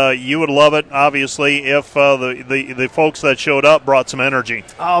 And you would love it, obviously, if the folks that showed up brought some energy.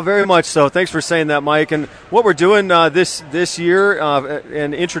 Oh, very much so. Thanks for saying that, Mike. And what we're doing this year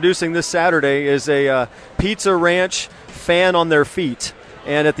and introducing this Saturday is a Pizza Ranch fan on their feet.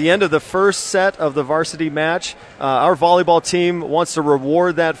 And at the end of the first set of the varsity match, our volleyball team wants to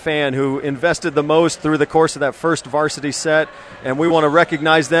reward that fan who invested the most through the course of that first varsity set, and we want to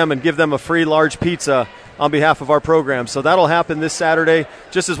recognize them and give them a free large pizza on behalf of our program. So that'll happen this Saturday,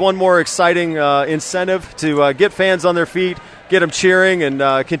 just as one more exciting incentive to get fans on their feet, get them cheering,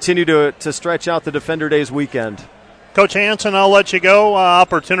 and continue to stretch out the Defender Days weekend. Coach Hansen, I'll let you go.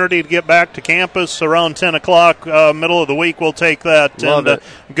 Opportunity to get back to campus around 10 o'clock, middle of the week. We'll take that. Love it.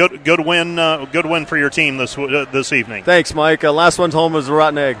 Good win for your team this evening. Thanks, Mike. Last one's home was a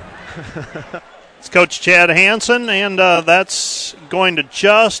rotten egg. It's Coach Chad Hansen, and that's going to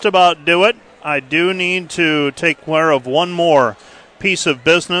just about do it. I do need to take care of one more piece of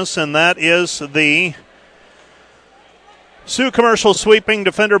business, and that is the Sioux Commercial Sweeping,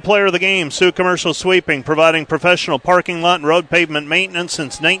 Defender Player of the Game. Sioux Commercial Sweeping, providing professional parking lot and road pavement maintenance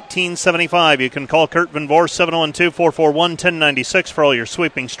since 1975. You can call Kurt Van Voorst, 712-441-1096 for all your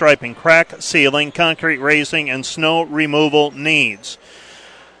sweeping, striping, crack sealing, concrete raising, and snow removal needs.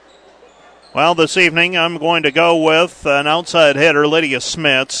 Well, this evening I'm going to go with an outside hitter, Lydia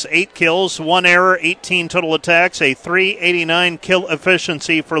Smits. 8 kills, 1 error, 18 total attacks, a .389 kill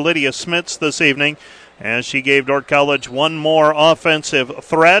efficiency for Lydia Smits this evening, as she gave Dordt College one more offensive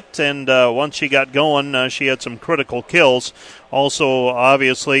threat, and once she got going, she had some critical kills. Also,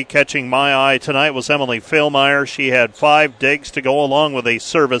 obviously, catching my eye tonight was Emily Failmeyer. She had 5 digs to go along with a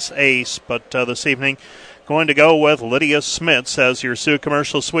service ace, but this evening going to go with Lydia Smits as your Sioux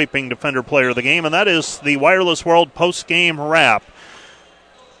Commercial Sweeping Defender Player of the Game, and that is the Wireless World post-game wrap.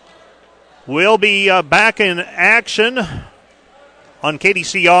 We'll be back in action on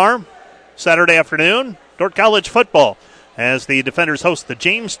KDCR Saturday afternoon, Dordt College football, as the Defenders host the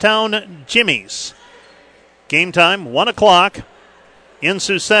Jamestown Jimmies. Game time, 1 o'clock in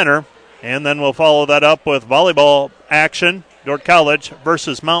Sioux Center, and then we'll follow that up with volleyball action, Dordt College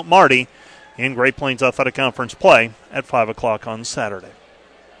versus Mount Marty in Great Plains Athletic Conference play at 5 o'clock on Saturday.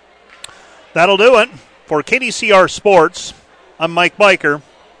 That'll do it for KDCR Sports. I'm Mike Biker.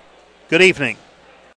 Good evening.